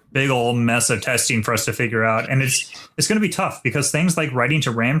old mess of testing for us to figure out. And it's going to be tough because things like writing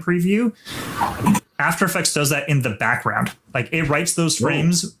to RAM preview, After Effects does that in the background. Like it writes those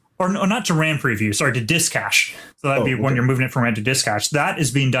frames, or not to RAM preview, sorry, to disk cache. So that'd be when you're moving it from RAM to disk cache. That is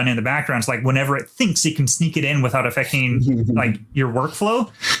being done in the background. It's like whenever it thinks it can sneak it in without affecting like your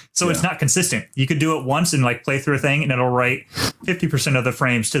workflow. So it's not consistent. You could do it once and like play through a thing and it'll write 50% of the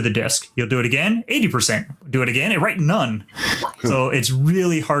frames to the disk. You'll do it again, 80%. Do it again, it write none. So it's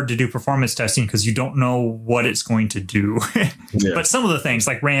really hard to do performance testing because you don't know what it's going to do. But some of the things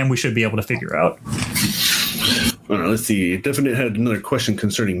like RAM, we should be able to figure out. Let's see. Definite had another question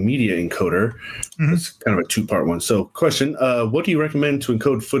concerning Media Encoder. It's kind of a two-part one. So question, what do you recommend to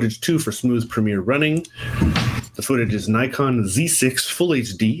encode footage to for smooth Premiere running? The footage is Nikon Z6 Full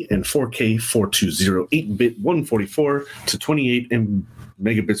HD and 4K 420 8-bit 144 to 28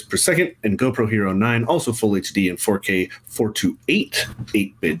 megabits per second, and GoPro Hero 9 also Full HD and 4K 428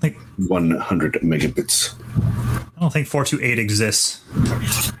 8-bit 100 megabits. I don't think 428 exists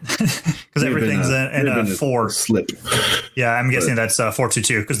because everything's in a 4 slip. Yeah, I'm guessing that's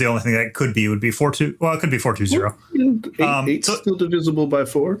 422 because the only thing that could be would be 42. Well, it could be 420. Eight's still divisible by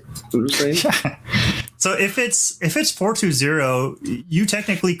 4. What you're saying? So if it's 420, you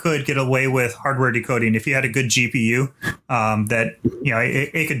technically could get away with hardware decoding if you had a good GPU that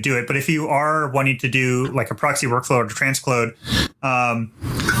it could do it. But if you are wanting to do like a proxy workflow or transcode,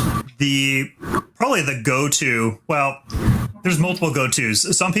 probably the go-to, well, there's multiple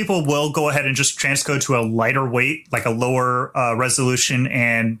go-tos. Some people will go ahead and just transcode to a lighter weight, like a lower resolution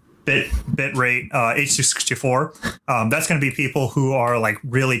and bit rate H.264. That's going to be people who are like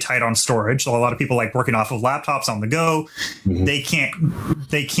really tight on storage. So a lot of people like working off of laptops on the go. Mm-hmm.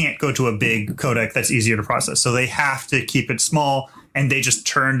 They can't go to a big codec that's easier to process. So they have to keep it small, and they just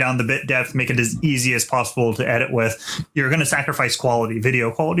turn down the bit depth, make it as easy as possible to edit with. You're going to sacrifice quality,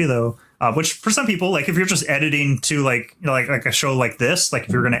 video quality though, which for some people, like if you're just editing to like a show like this, like if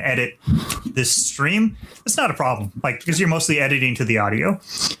you're going to edit this stream, it's not a problem, like because you're mostly editing to the audio.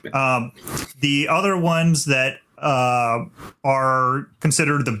 The other ones that are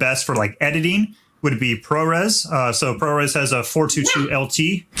considered the best for like editing would be ProRes. So ProRes has a 422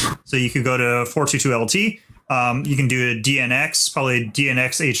 LT, so you could go to 422 LT. You can do a DNX, probably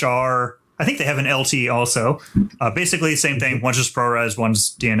DNX HR. I think they have an LT also. Basically the same thing. One's just ProRes,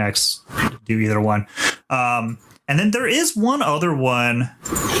 one's DNX. Do either one. And then there is one other one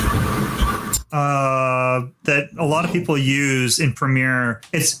that a lot of people use in Premiere.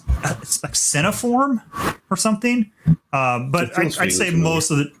 It's like Cineform or something. But I'd say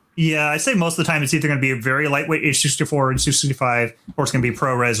most of the... Yeah, I say most of the time it's either going to be a very lightweight H.264 or H.265, or it's going to be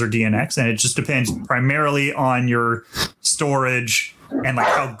ProRes or DNX, and it just depends primarily on your storage and like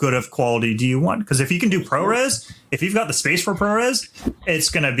how good of quality do you want. Because if you can do ProRes, if you've got the space for ProRes, it's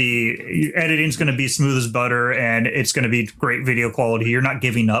going to be editing's going to be smooth as butter, and it's going to be great video quality. You're not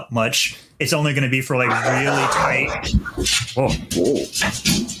giving up much. It's only going to be for like really tight. Oh,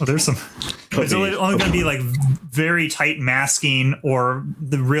 there's some. It's only going to be like very tight masking or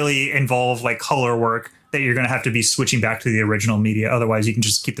the really involved like color work that you're going to have to be switching back to the original media. Otherwise, you can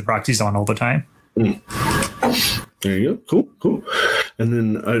just keep the proxies on all the time. There you go. Cool. And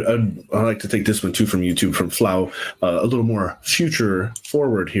then I like to take this one too from YouTube, from Flau, a little more future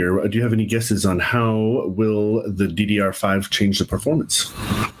forward here. Do you have any guesses on how will the DDR5 change the performance?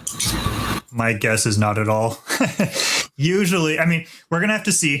 My guess is not at all. Usually, I mean, we're going to have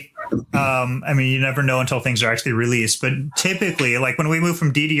to see. I mean, you never know until things are actually released. But typically, like when we move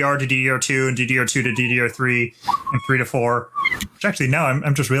from DDR to DDR2 and DDR2 to DDR3 and 3 to 4, which actually now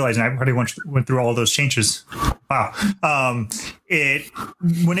I'm just realizing I already went through all of those changes. Wow.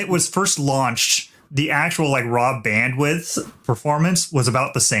 When it was first launched, the actual like raw bandwidth performance was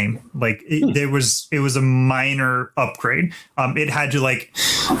about the same. Like it was a minor upgrade. It had to it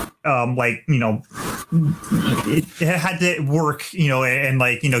had to work,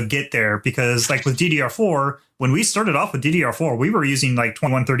 and get there, because like with DDR4, when we started off with DDR4, we were using like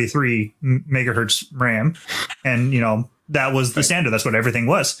 2133 megahertz RAM, and that was the standard. That's what everything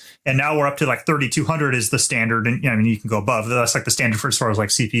was. And now we're up to like 3200 is the standard. And I mean, you can go above. That's like the standard for as far as like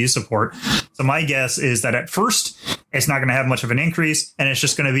CPU support. So my guess is that at first it's not going to have much of an increase, and it's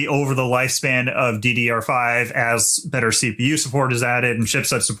just going to be over the lifespan of DDR5 as better CPU support is added and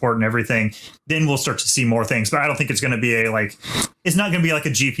chipset support and everything. Then we'll start to see more things. But I don't think it's going to be it's not going to be like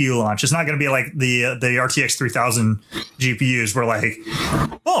a GPU launch. It's not going to be like the RTX 3000 GPUs where like,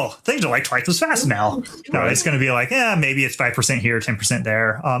 oh, things are like twice as fast now. No, it's going to be like, maybe it's 5% here, 10%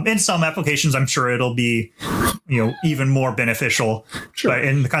 there. In some applications, I'm sure it'll be, even more beneficial. Sure. But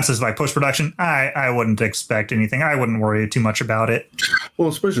in the context of like post-production, I wouldn't expect anything. I wouldn't worry too much about it. Well,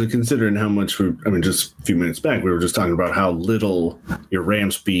 especially considering how much just a few minutes back, we were just talking about how little your RAM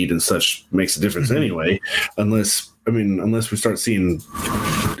speed and such makes a difference anyway, unless we start seeing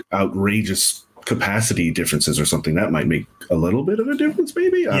outrageous capacity differences or something, that might make a little bit of a difference,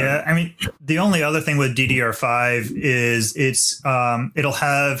 maybe. I mean, the only other thing with DDR5 is it'll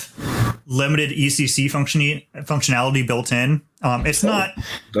have limited ECC functionality built in. It's not.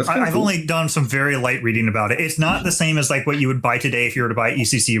 I've only done some very light reading about it. It's not the same as like what you would buy today if you were to buy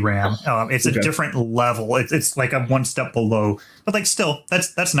ECC RAM. It's a different level. It's like a one step below. But like still,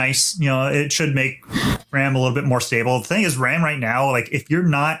 that's nice. It should make RAM a little bit more stable. The thing is, RAM right now, like if you're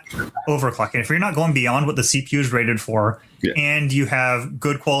not overclocking, if you're not going beyond what the CPU is rated for, and you have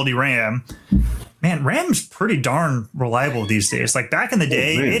good quality RAM. Man, RAM's pretty darn reliable these days. Like back in the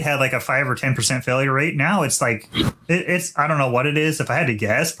day, it had like a 5 or 10% failure rate. Now it's like, it's I don't know what it is. If I had to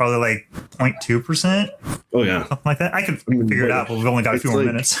guess, probably like 0.2%. Oh, yeah. Something like that. I could figure it out, but we've only got a few more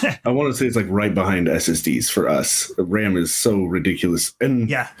minutes. I want to say it's like right behind SSDs for us. RAM is so ridiculous. And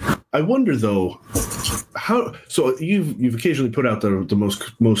yeah, I wonder though, so you've occasionally put out the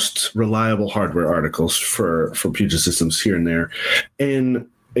most reliable hardware articles for Puget Systems here and there. And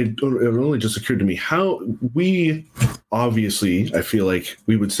it only just occurred to me how we obviously, I feel like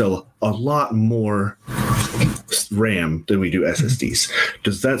we would sell a lot more RAM than we do SSDs.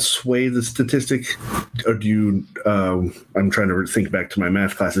 Does that sway the statistic? Or do you, I'm trying to think back to my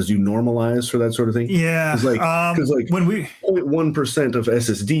math classes, do you normalize for that sort of thing? Yeah. Because like when we 0.1% of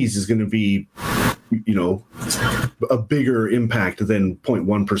SSDs is going to be, you know, a bigger impact than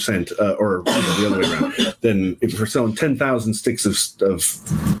 0.1% or the other way around. Then if we're selling 10,000 sticks of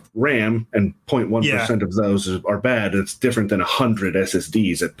RAM and 0.1% of those are bad, it's different than 100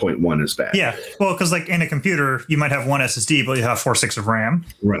 SSDs at 0.1 is bad. Yeah. Well, because like in a computer, you might have one SSD, but you have 4 sticks of RAM.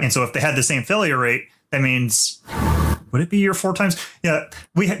 Right. And so if they had the same failure rate, that means, would it be your 4 times? Yeah,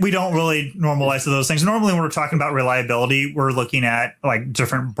 we don't really normalize those things. Normally, when we're talking about reliability, we're looking at like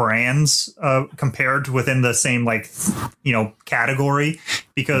different brands compared within the same category,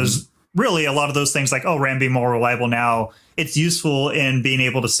 because really a lot of those things like, oh, RAM being more reliable now, it's useful in being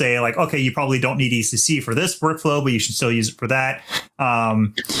able to say like, okay, you probably don't need ECC for this workflow, but you should still use it for that.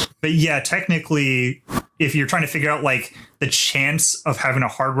 But yeah, technically, if you're trying to figure out like the chance of having a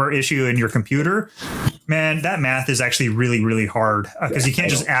hardware issue in your computer, man, that math is actually really, really hard because you can't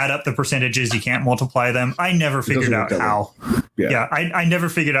just add up the percentages. You can't multiply them. I never figured out how. Yeah, I never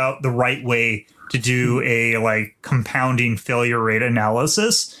figured out the right way to do a like compounding failure rate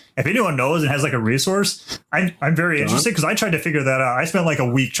analysis. If anyone knows and has like a resource, I'm very interested because I tried to figure that out. I spent like a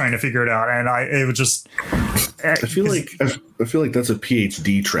week trying to figure it out, and it was just. I feel like that's a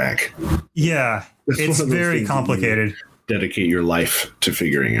PhD track. Yeah, it's very complicated. Dedicate your life to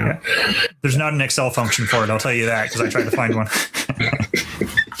figuring out. Yeah. There's not an Excel function for it. I'll tell you that because I tried to find one.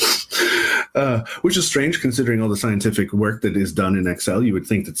 Which is strange considering all the scientific work that is done in Excel. You would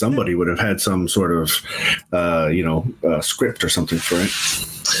think that somebody would have had some sort of, script or something for it.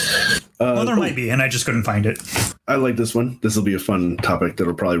 Well, there might be, and I just couldn't find it. I like this one. This will be a fun topic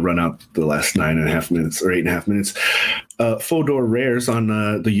that'll probably run out the last 9.5 minutes or 8.5 minutes. Fodor Rares on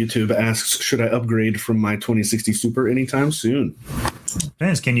the YouTube asks, should I upgrade from my 2060 Super anytime soon?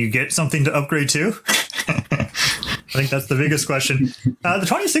 Depends. Can you get something to upgrade to? I think that's the biggest question. The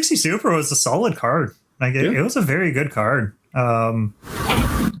 2060 Super was a solid card. Like it was a very good card.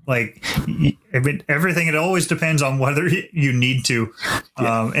 Everything, it always depends on whether you need to,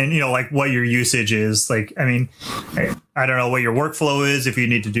 and like what your usage is. Like, I mean, I don't know what your workflow is. If you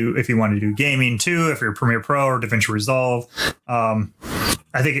want to do gaming too, if you're Premiere Pro or DaVinci Resolve,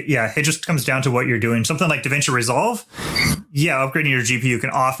 I think, it just comes down to what you're doing. Something like DaVinci Resolve, upgrading your GPU can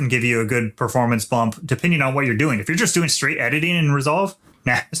often give you a good performance bump depending on what you're doing. If you're just doing straight editing in Resolve,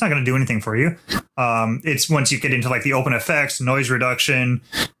 nah, it's not going to do anything for you. It's once you get into like the open effects, noise reduction,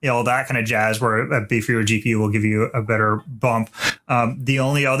 that kind of jazz, where a beefier GPU will give you a better bump. The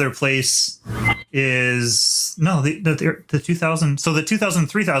only other place is the 2000. So the 2000,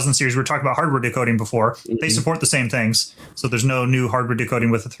 3000 series, we were talking about hardware decoding before. Mm-hmm. They support the same things. So there's no new hardware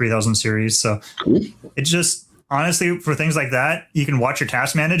decoding with the 3000 series. So it just, honestly, for things like that, you can watch your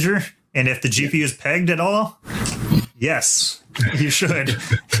task manager. And if the GPU is pegged at all, yes, you should.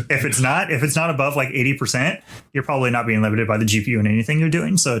 If it's not above like 80%, you're probably not being limited by the GPU in anything you're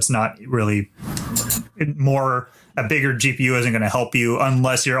doing. So it's not really a bigger GPU isn't going to help you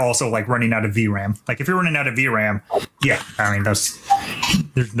unless you're also like running out of VRAM. Like if you're running out of VRAM, I mean,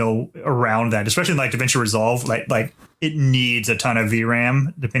 there's no around that, especially like DaVinci Resolve, like it needs a ton of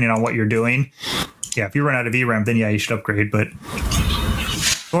VRAM depending on what you're doing. Yeah. If you run out of VRAM, then you should upgrade, but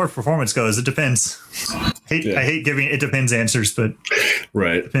as far as performance goes, it depends. I hate giving it depends answers, but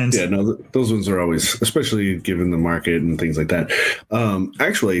right. Depends. Yeah, no, those ones are always, especially given the market and things like that.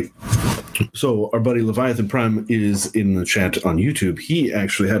 Actually, so our buddy Leviathan Prime is in the chat on YouTube. He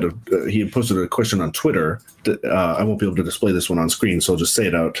actually had posted a question on Twitter that I won't be able to display this one on screen, so I'll just say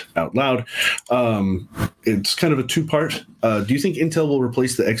it out loud. It's kind of a two-part. Do you think Intel will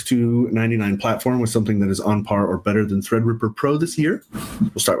replace the X299 platform with something that is on par or better than Threadripper Pro this year?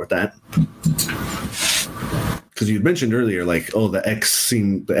 We'll start with that. Because you mentioned earlier, like, the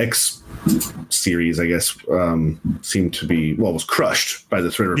X series, I guess, seemed to be, was crushed by the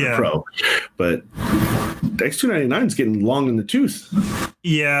Threadripper Pro. But the X299 is getting long in the tooth.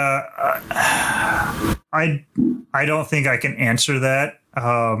 Yeah. I don't think I can answer that.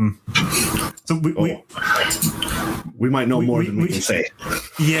 So we might know more than we can say.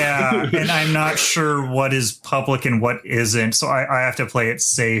 Yeah, and I'm not sure what is public and what isn't, so I have to play it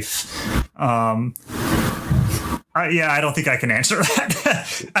safe. I don't think I can answer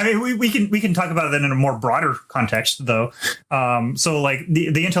that. I mean, we can talk about that in a more broader context, though. So like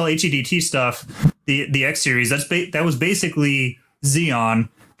the Intel HEDT stuff, the X series, that was basically Xeon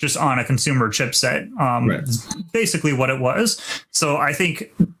just on a consumer chipset. Right. Basically what it was. So I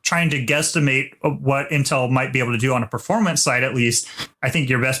think trying to guesstimate what Intel might be able to do on a performance side, at least, I think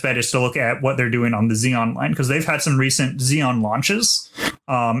your best bet is to look at what they're doing on the Xeon line, because they've had some recent Xeon launches,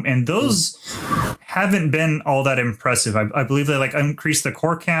 and those haven't been all that impressive. I believe they like increased the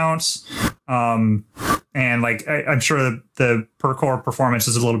core counts, and like I'm sure the per core performance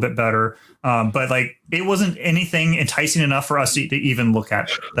is a little bit better, but like it wasn't anything enticing enough for us to even look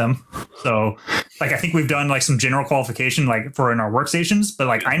at them. So like I think we've done like some general qualification like for in our workstations, but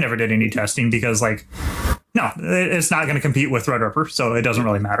like I never did any testing because like no, it's not going to compete with Threadripper, so it doesn't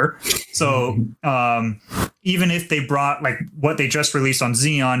really matter. So even if they brought like what they just released on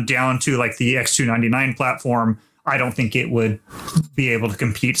Xeon down to like the X299 platform, I don't think it would be able to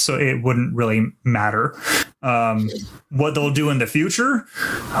compete, so it wouldn't really matter. What they'll do in the future,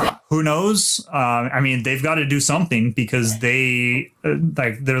 who knows? I mean, they've got to do something because they're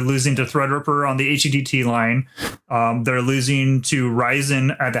losing to Threadripper on the HEDT line. They're losing to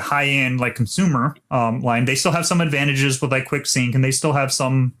Ryzen at the high end, like consumer line. They still have some advantages with like quick sync, and they still have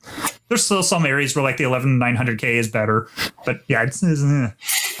some. There's still some areas where like the 11900K is better, but yeah,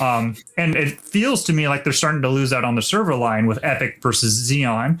 and it feels to me like they're starting to lose out on the server line with EPYC versus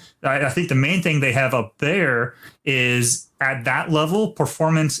Xeon. I think the main thing they have up there is at that level,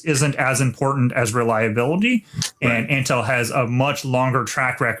 performance isn't as important as reliability. And Intel has a much longer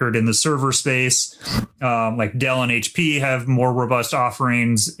track record in the server space. Like Dell and HP have more robust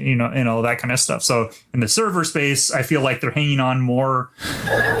offerings, and all that kind of stuff. So in the server space, I feel like they're hanging on more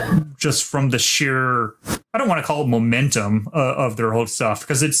just from the sheer, I don't want to call it momentum of their whole stuff,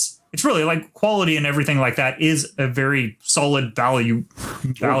 because it's really like quality and everything like that is a very solid value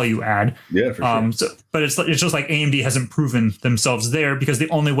add. Yeah, for sure. But it's just like AMD hasn't proven themselves there, because the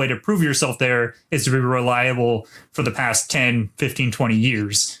only way to prove yourself there is to be reliable for the past 10, 15, 20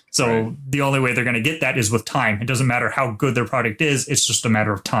 years. So the only way they're going to get that is with time. It doesn't matter how good their product is. It's just a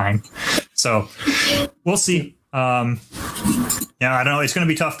matter of time. So we'll see. Yeah, I don't know. It's going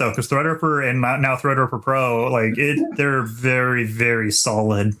to be tough though, because Threadripper and now Threadripper Pro, like they're very, very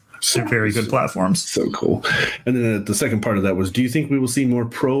solid. They're very good platforms. So cool. And then the second part of that was, do you think we will see more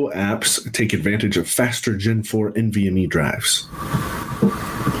Pro apps take advantage of faster Gen 4 NVMe drives?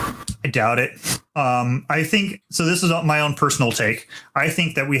 I doubt it. I think, so this is my own personal take. I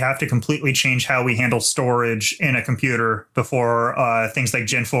think that we have to completely change how we handle storage in a computer before things like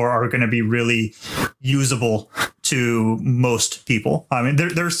Gen 4 are going to be really usable to most people. I mean,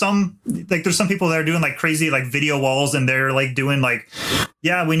 there's some people that are doing like crazy like video walls, and they're like doing like,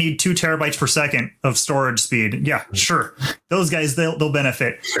 yeah, we need 2 terabytes per second of storage speed. Yeah, sure. Those guys, they'll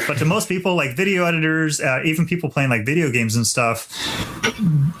benefit. But to most people, like video editors, even people playing like video games and stuff,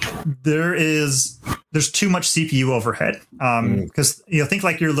 there's too much CPU overhead. Because think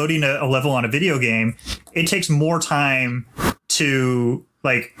like you're loading a level on a video game, it takes more time to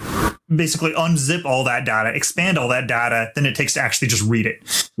like basically unzip all that data, expand all that data than it takes to actually just read it.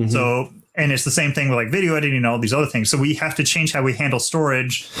 Mm-hmm. So, and it's the same thing with like video editing and all these other things. So we have to change how we handle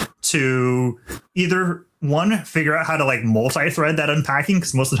storage to either one, figure out how to like multi-thread that unpacking,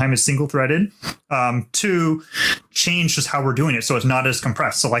 because most of the time it's single threaded. Two, change just how we're doing it so it's not as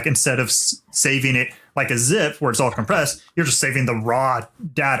compressed. So like instead of saving it like a zip where it's all compressed, you're just saving the raw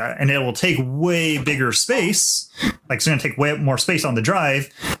data, and it will take way bigger space. Like it's going to take way more space on the drive,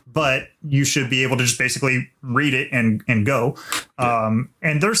 but you should be able to just basically read it and go.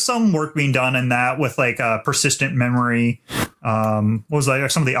 And there's some work being done in that with like persistent memory. What was like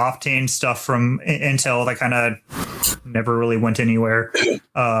some of the Optane stuff from Intel that kind of never really went anywhere.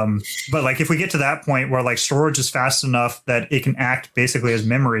 But like if we get to that point where like storage is fast enough that it can act basically as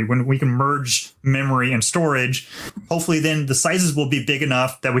memory, when we can merge memory and storage, hopefully then the sizes will be big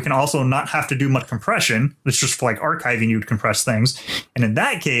enough that we can also not have to do much compression. It's just for like archiving, you'd compress things. And in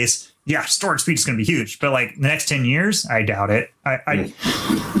that case, yeah, storage speed is going to be huge. But like the next 10 years, I doubt it. I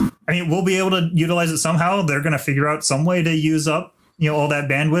mean, we'll be able to utilize it somehow. They're going to figure out some way to use up, all that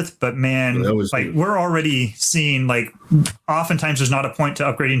bandwidth. But man, like we're already seeing like oftentimes there's not a point to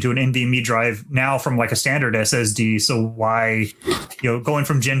upgrading to an NVMe drive now from like a standard SSD. So why, going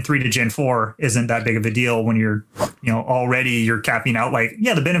from Gen 3 to Gen 4 isn't that big of a deal when you're, already you're capping out like,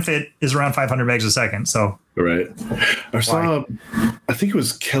 yeah, the benefit is around 500 megs a second. So right. I think it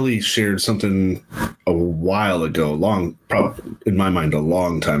was Kelly shared something a while ago, probably in my mind, a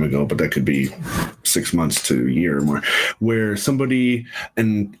long time ago, but that could be 6 months to a year or more, where somebody,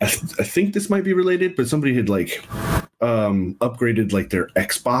 and I think this might be related, but somebody had like upgraded like their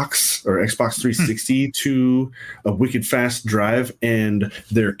Xbox or Xbox 360 to a wicked fast drive, and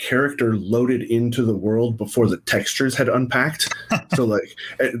their character loaded into the world before the textures had unpacked. So like,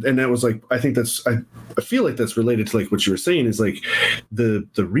 and that was like, I think that's, I feel like that's related to like what you were saying is like the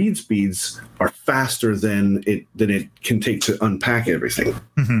read speeds are faster than it can take to unpack everything.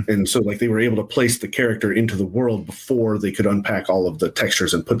 And so like they were able to place the character into the world before they could unpack all of the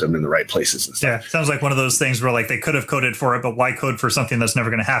textures and put them in the right places and stuff. Yeah, sounds like one of those things where like they could have coded for it, but why code for something that's never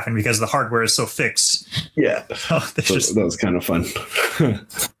going to happen because the hardware is so fixed? Yeah, so that was kind of fun.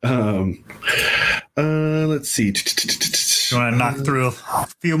 Let's see. You want to knock through a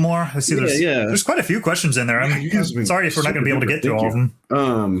few more? I see there's quite a few questions in there. I'm sorry if we're not going to be able to get through all of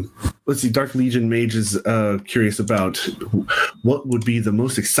them. Let's see. Dark Legion Mage is curious about what would be the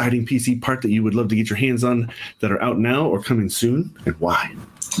most exciting PC part that you would love to get your hands on that are out now or coming soon, and why?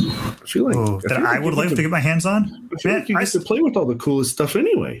 I feel like that I would like to get my hands on. I feel like you get to play with all the coolest stuff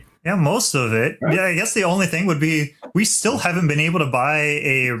anyway. Yeah, most of it. Right? Yeah, I guess the only thing would be we still haven't been able to buy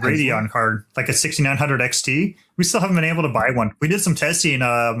a Radeon card, like a 6900 XT. We still haven't been able to buy one. We did some testing.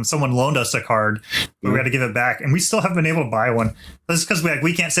 Someone loaned us a card, but we had to give it back, and we still haven't been able to buy one. That's because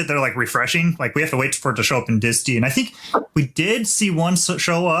we can't sit there like refreshing. Like we have to wait for it to show up in Disty. And I think we did see one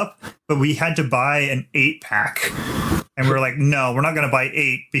show up, but we had to buy an 8-pack. And we were like, no, we're not going to buy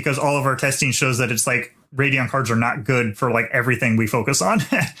 8 because all of our testing shows that it's like Radeon cards are not good for like everything we focus on.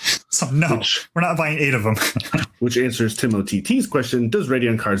 So no, we're not buying 8 of them. Which answers Timo TT's question: does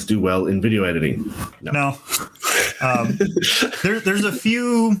Radeon cards do well in video editing? No. There's a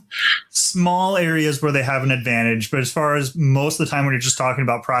few small areas where they have an advantage, but as far as most of the time when you're just talking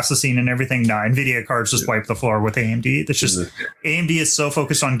about processing and everything, no, NVIDIA cards just wipe the floor with AMD. That's just AMD is so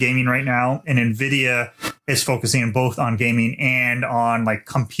focused on gaming right now, and NVIDIA is focusing both on gaming and on like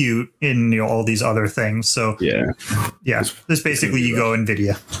compute in all these other things. So yeah, this basically you go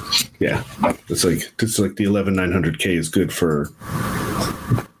NVIDIA. Yeah, it's like the 11900K is good for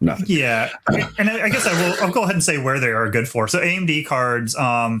nothing. Yeah, and I guess I'll go ahead and say where they are good for. So AMD cards,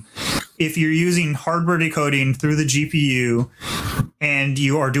 if you're using hardware decoding through the GPU and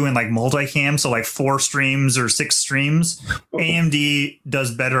you are doing like multicam, so like 4 streams or 6 streams, AMD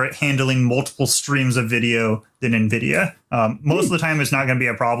does better at handling multiple streams of video than NVIDIA. Most of the time it's not going to be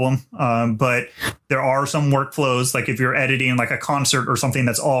a problem, but there are some workflows, like if you're editing like a concert or something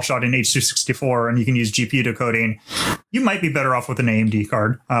that's all shot in H.264 and you can use GPU decoding, you might be better off with an AMD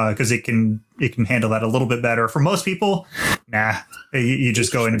card because it can handle that a little bit better. For most people, you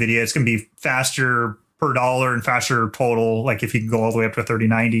just go NVIDIA. It's going to be faster per dollar and faster total. Like if you can go all the way up to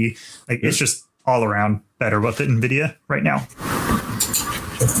 3090, it's just all around better with the NVIDIA right now.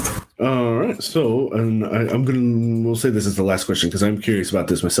 All right, so we'll say this is the last question because I'm curious about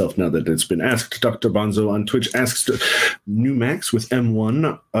this myself now that it's been asked. Dr. Bonzo on Twitch asks, new Macs with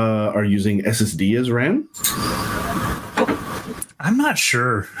M1 are using SSD as RAM? I'm not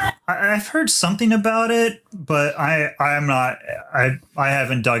sure. I've heard something about it, but I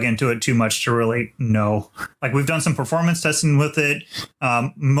haven't dug into it too much to really know. Like we've done some performance testing with it.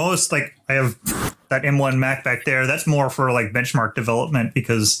 I have that M1 Mac back there. That's more for like benchmark development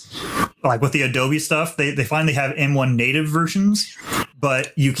because like with the Adobe stuff, they finally have M1 native versions,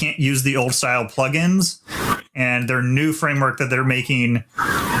 but you can't use the old style plugins. And their new framework that they're making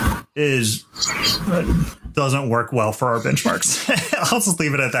doesn't work well for our benchmarks. I'll just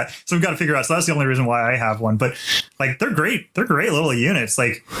leave it at that. So we've got to figure out. So that's the only reason why I have one. But like they're great. They're great little units.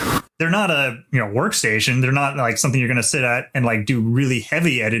 Like they're not a workstation. They're not like something you're going to sit at and like do really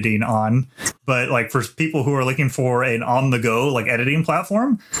heavy editing on. But like for people who are looking for an on the go like editing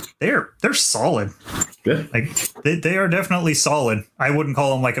platform, they're solid. Yeah. Like they are definitely solid. I wouldn't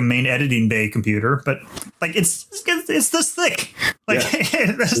call them like a main editing bay computer, but like it's this thick. Like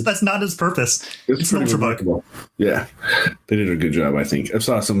that's not its purpose. It's an Ultrabook. Yeah, they did a good job. I think I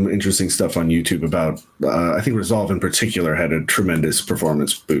saw some interesting stuff on YouTube about. I think Resolve in particular had a tremendous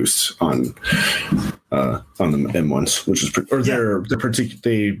performance boost on the M1s, which is they're particular.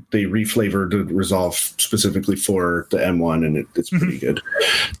 They reflavored Resolve specifically for the M1, and it's pretty good.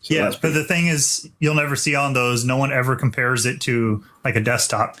 So yeah, but the thing is, you'll never see on those. No one ever compares it to like a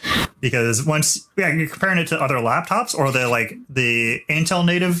desktop because once you're comparing it to other laptops or the Intel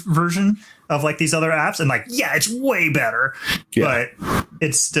native version of like these other apps, and like it's way better, but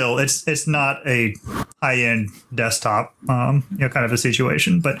it's still it's not a high end desktop kind of a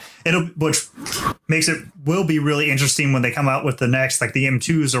situation. But which makes it will be really interesting when they come out with the next like the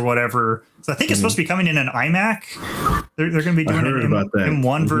M2s or whatever So I think it's supposed to be coming in an iMac. They're going to be doing an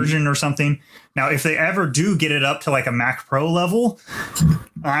M1 version or something. Now, if they ever do get it up to like a Mac Pro level,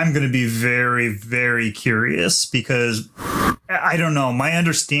 I'm going to be very, very curious because I don't know. My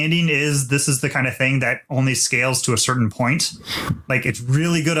understanding is this is the kind of thing that only scales to a certain point. Like it's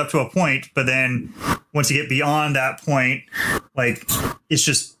really good up to a point, but then once you get beyond that point, like it's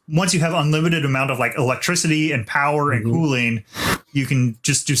just once you have unlimited amount of like electricity and power and cooling, you can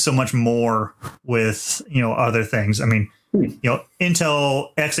just do so much more with, you know, other things. I mean, you know,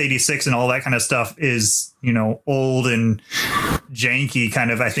 Intel x86 and all that kind of stuff is, you know, old and janky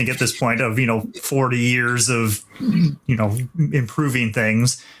kind of, I think at this point of, you know, 40 years of, you know, improving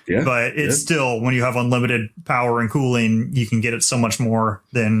things. Yeah, but it's still, when you have unlimited power and cooling, you can get it so much more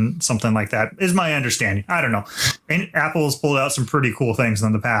than something like that is my understanding. I don't know. And Apple's pulled out some pretty cool things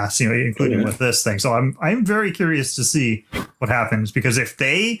in the past, you know, including with this thing. So I'm very curious to see what happens, because if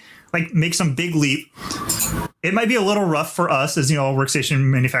they like make some big leap, it might be a little rough for us as, you know, a workstation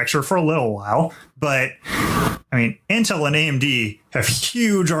manufacturer for a little while, but I mean, Intel and AMD have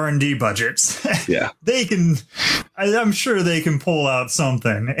huge R&D budgets. Yeah, they can. I'm sure they can pull out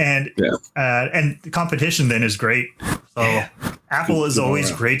something, and the competition then is great. So Apple is always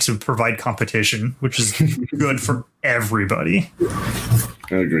great to provide competition, which is good for everybody.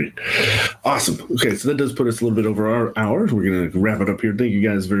 I agree. Awesome. Okay, so that does put us a little bit over our hour. We're going to wrap it up here. Thank you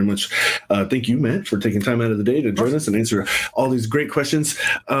guys very much. Thank you, Matt, for taking time out of the day to join us and answer all these great questions.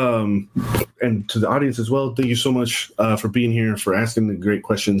 And to the audience as well, thank you so much for being here, for asking the great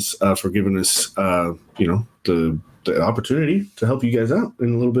questions, for giving us, you know, the opportunity to help you guys out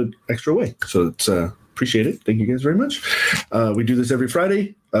in a little bit extra way. So it's appreciate it. Thank you guys very much. We do this every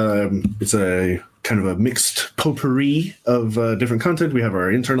Friday. It's a kind of a mixed potpourri of different content. We have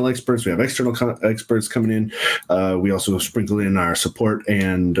our internal experts. We have external experts coming in. We also sprinkle in our support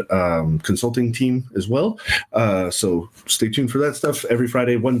and consulting team as well. So stay tuned for that stuff every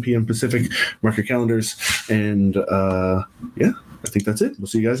Friday, 1 p.m. Pacific. Mark your calendars. And yeah, I think that's it. We'll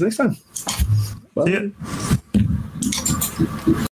see you guys next time. Bye. See ya.